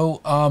you. So,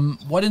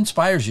 what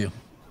inspires you?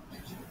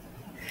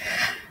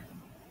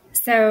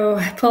 So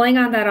pulling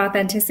on that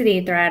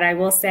authenticity thread, I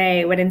will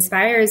say what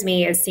inspires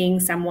me is seeing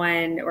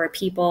someone or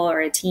people or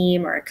a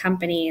team or a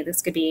company,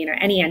 this could be,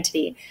 any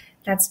entity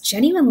that's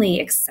genuinely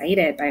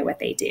excited by what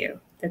they do,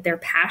 that they're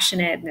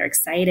passionate and they're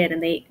excited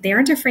and they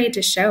aren't afraid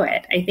to show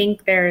it. I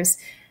think there's,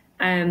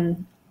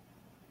 again,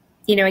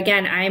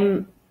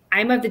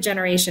 I'm of the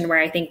generation where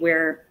I think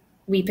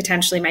we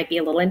potentially might be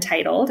a little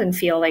entitled and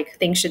feel like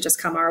things should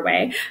just come our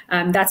way.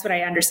 That's what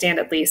I understand,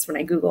 at least when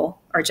I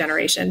Google our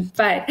generation.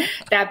 But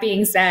that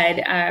being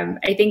said,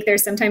 I think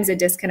there's sometimes a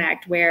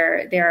disconnect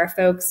where there are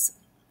folks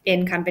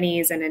in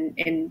companies and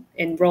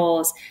in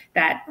roles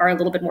that are a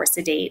little bit more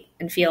sedate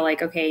and feel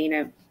like, okay,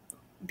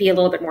 be a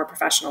little bit more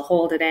professional,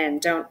 hold it in,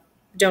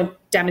 don't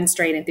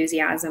demonstrate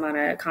enthusiasm on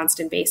a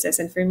constant basis.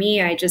 And for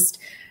me, I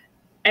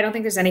don't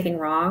think there's anything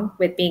wrong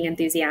with being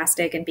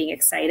enthusiastic and being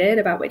excited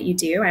about what you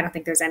do. I don't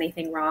think there's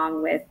anything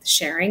wrong with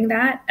sharing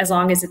that, as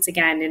long as it's,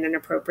 again, in an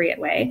appropriate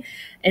way.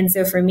 And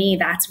so for me,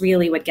 that's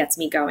really what gets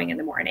me going in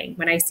the morning,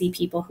 when I see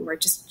people who are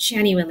just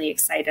genuinely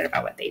excited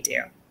about what they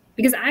do.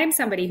 Because I'm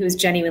somebody who's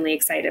genuinely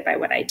excited by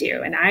what I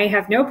do, and I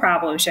have no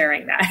problem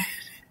sharing that.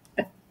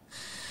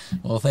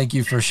 Well, thank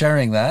you for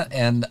sharing that.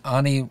 And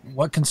Ani,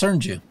 what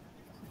concerns you?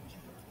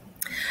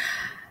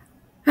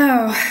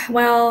 Oh,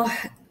 well,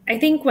 I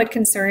think what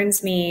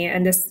concerns me,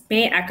 and this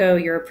may echo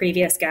your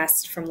previous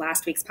guest from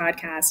last week's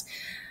podcast,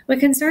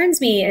 what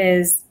concerns me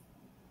is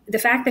the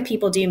fact that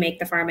people do make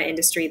the pharma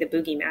industry the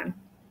boogeyman.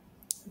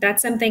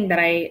 That's something that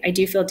I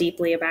do feel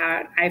deeply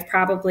about.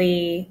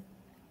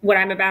 What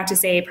I'm about to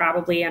say,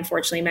 probably,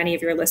 unfortunately, many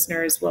of your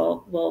listeners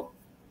will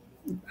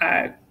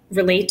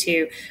relate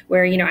to,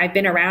 where, I've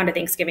been around a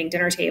Thanksgiving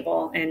dinner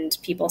table and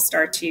people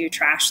start to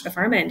trash the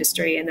pharma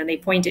industry, and then they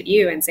point at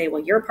you and say,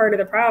 well, you're part of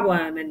the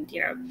problem. And,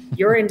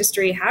 your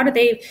industry, how do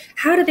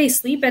they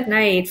sleep at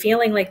night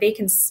feeling like they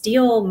can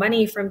steal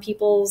money from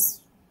people's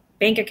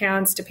bank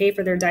accounts to pay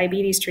for their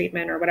diabetes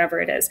treatment or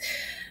whatever it is,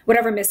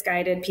 whatever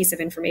misguided piece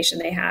of information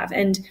they have.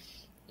 And,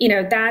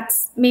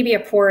 that's maybe a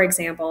poor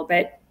example,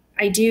 but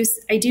I do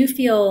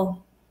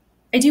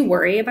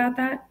worry about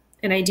that.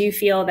 And I do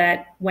feel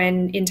that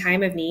when in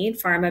time of need,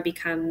 pharma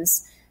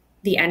becomes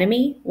the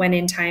enemy, when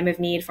in time of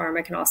need,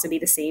 pharma can also be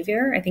the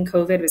savior. I think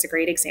COVID was a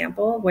great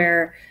example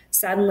where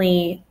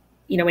suddenly,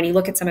 when you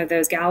look at some of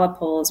those Gallup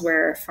polls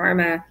where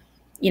pharma,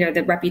 the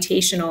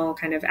reputational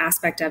kind of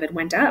aspect of it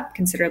went up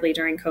considerably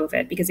during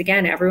COVID, because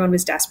again, everyone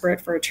was desperate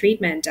for a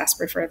treatment,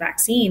 desperate for a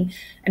vaccine,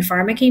 and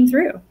pharma came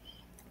through.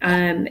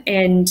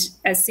 And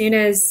as soon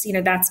as,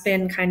 that's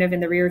been kind of in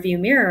the rearview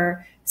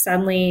mirror,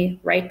 suddenly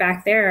right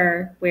back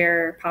there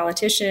where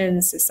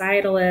politicians,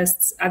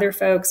 societalists, other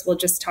folks will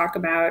just talk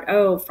about,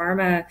 oh,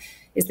 pharma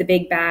is the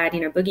big bad,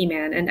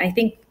 boogeyman. And I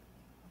think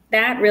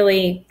that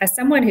really, as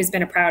someone who's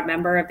been a proud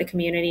member of the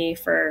community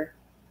for,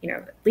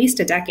 at least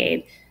a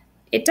decade,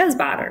 it does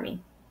bother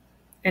me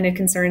and it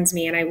concerns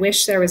me. And I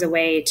wish there was a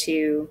way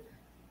to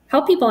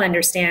help people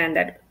understand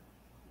that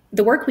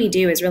the work we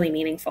do is really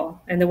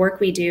meaningful and the work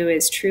we do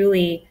is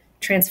truly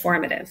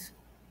transformative.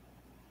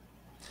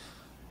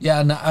 Yeah,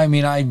 and I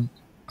mean,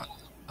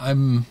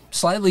 I'm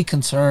slightly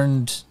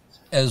concerned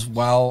as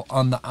well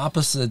on the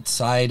opposite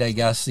side, I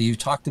guess. You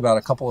talked about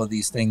a couple of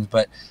these things,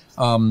 but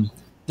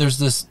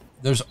there's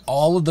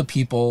all of the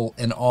people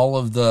and all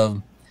of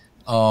the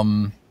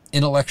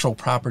intellectual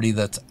property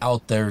that's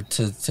out there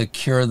to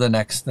cure the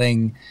next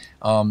thing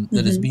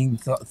that is being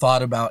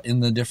thought about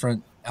in the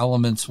different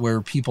elements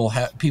where people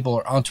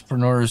are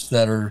entrepreneurs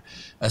that are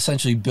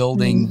essentially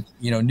building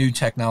new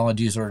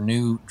technologies or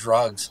new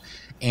drugs.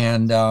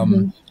 And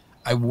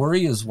I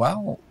worry as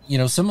well,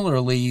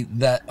 similarly,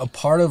 that a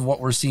part of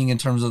what we're seeing in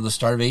terms of the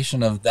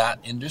starvation of that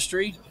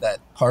industry, that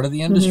part of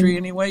the industry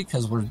anyway,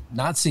 because we're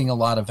not seeing a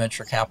lot of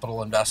venture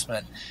capital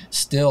investment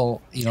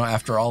still,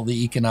 after all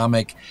the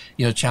economic,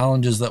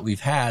 challenges that we've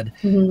had.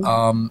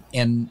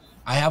 And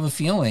I have a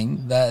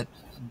feeling that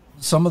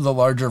some of the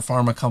larger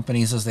pharma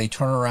companies, as they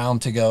turn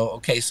around to go,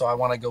 okay, so I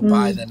want to go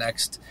buy the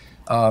next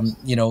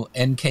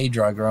NK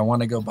drug, or I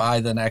want to go buy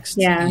the next,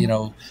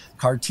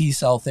 CAR T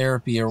cell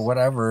therapy or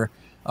whatever,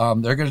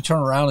 they're going to turn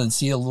around and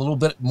see a little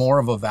bit more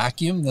of a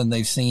vacuum than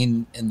they've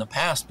seen in the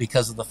past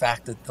because of the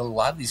fact that a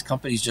lot of these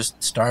companies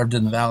just starved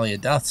in the valley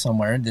of death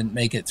somewhere and didn't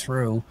make it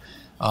through,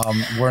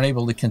 weren't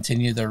able to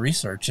continue their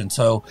research. And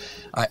so,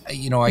 I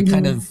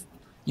kind of,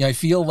 I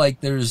feel like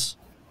there's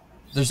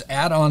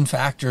add-on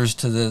factors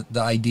to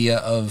the idea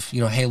of,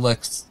 hey,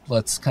 let's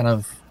kind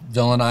of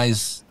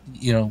villainize,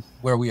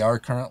 where we are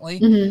currently.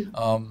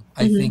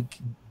 I think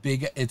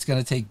it's going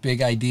to take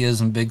big ideas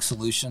and big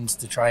solutions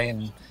to try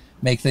and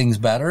make things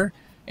better.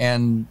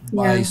 And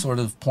by sort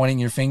of pointing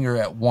your finger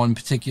at one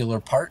particular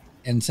part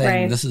and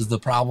saying this is the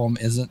problem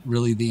isn't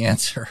really the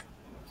answer.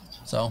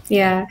 So,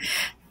 yeah,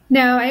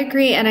 no, I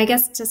agree. And I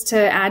guess just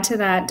to add to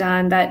that,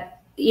 Don,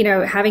 that,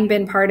 having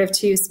been part of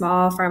two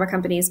small pharma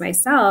companies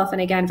myself, and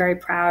again, very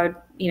proud,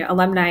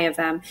 alumni of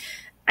them,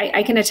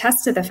 I can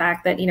attest to the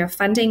fact that,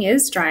 funding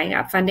is drying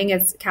up.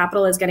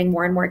 Capital is getting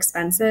more and more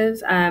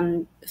expensive.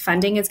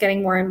 Funding is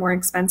getting more and more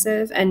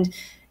expensive. And,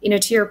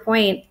 to your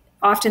point,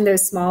 often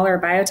those smaller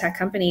biotech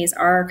companies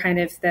are kind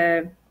of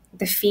the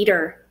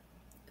feeder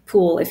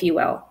pool, if you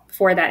will,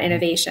 for that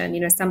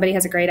innovation. Somebody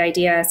has a great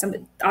idea.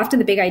 Often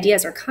the big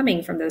ideas are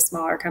coming from those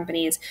smaller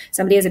companies.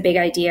 Somebody has a big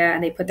idea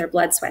and they put their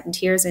blood, sweat, and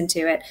tears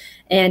into it.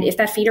 And if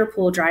that feeder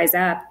pool dries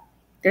up,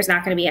 there's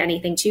not going to be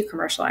anything to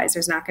commercialize.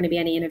 There's not going to be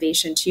any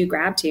innovation to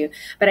grab to.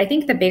 But I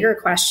think the bigger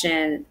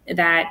question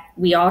that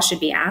we all should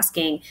be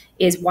asking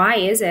is, why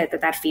is it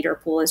that feeder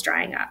pool is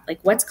drying up?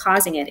 Like, what's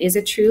causing it? Is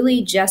it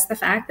truly just the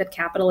fact that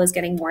capital is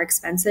getting more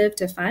expensive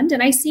to fund?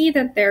 And I see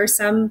that there's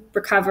some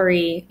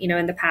recovery,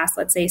 in the past,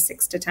 let's say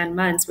 6 to 10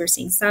 months, we're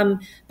seeing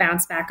some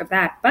bounce back of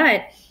that.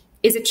 But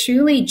is it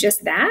truly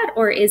just that,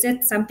 or is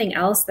it something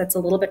else that's a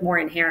little bit more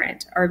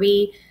inherent? Are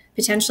we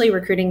potentially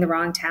recruiting the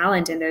wrong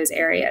talent in those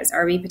areas?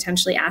 Are we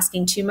potentially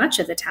asking too much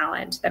of the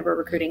talent that we're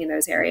recruiting in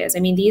those areas? I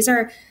mean, these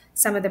are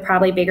some of the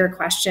probably bigger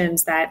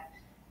questions that,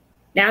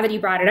 now that you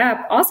brought it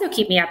up, also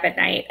keep me up at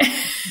night.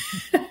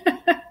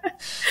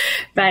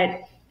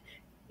 But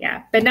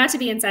not to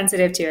be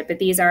insensitive to it, but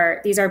these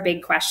are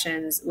big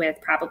questions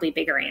with probably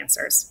bigger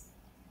answers.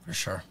 For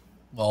sure.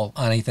 Well,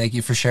 Ani, thank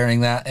you for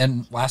sharing that.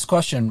 And last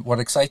question, what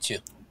excites you?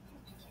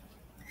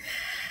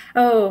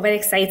 Oh, what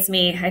excites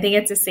me? I think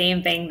it's the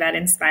same thing that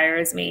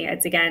inspires me.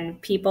 It's, again,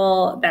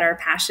 people that are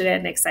passionate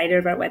and excited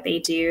about what they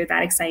do.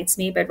 That excites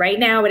me. But right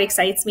now, what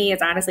excites me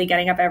is honestly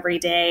getting up every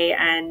day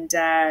and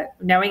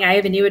knowing I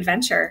have a new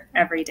adventure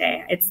every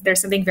day. There's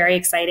something very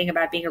exciting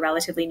about being a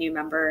relatively new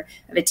member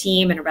of a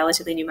team and a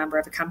relatively new member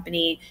of a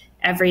company.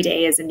 Every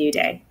day is a new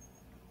day.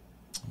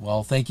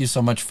 Well, thank you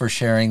so much for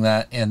sharing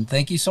that. And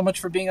thank you so much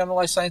for being on the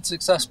Life Science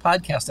Success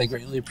podcast. I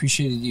greatly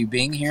appreciated you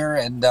being here.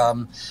 And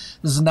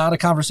this is not a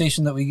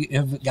conversation that we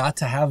have got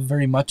to have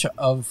very much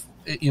of,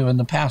 in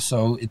the past.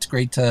 So it's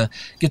great to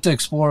get to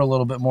explore a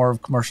little bit more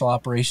of commercial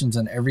operations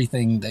and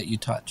everything that you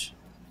touch.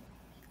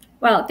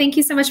 Well, thank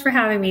you so much for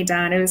having me,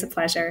 Don. It was a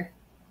pleasure.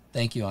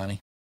 Thank you, Ani.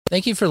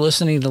 Thank you for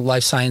listening to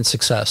Life Science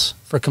Success.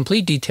 For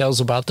complete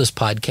details about this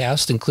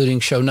podcast, including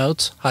show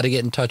notes, how to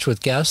get in touch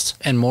with guests,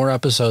 and more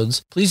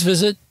episodes, please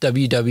visit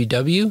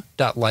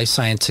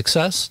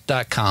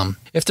www.lifesciencesuccess.com.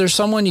 If there's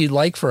someone you'd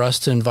like for us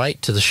to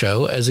invite to the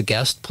show as a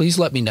guest, please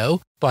let me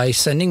know by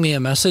sending me a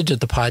message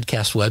at the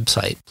podcast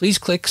website. Please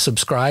click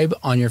subscribe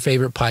on your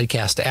favorite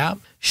podcast app,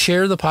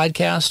 share the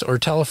podcast, or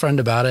tell a friend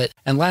about it,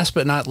 and last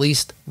but not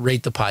least,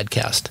 rate the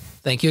podcast.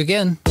 Thank you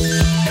again.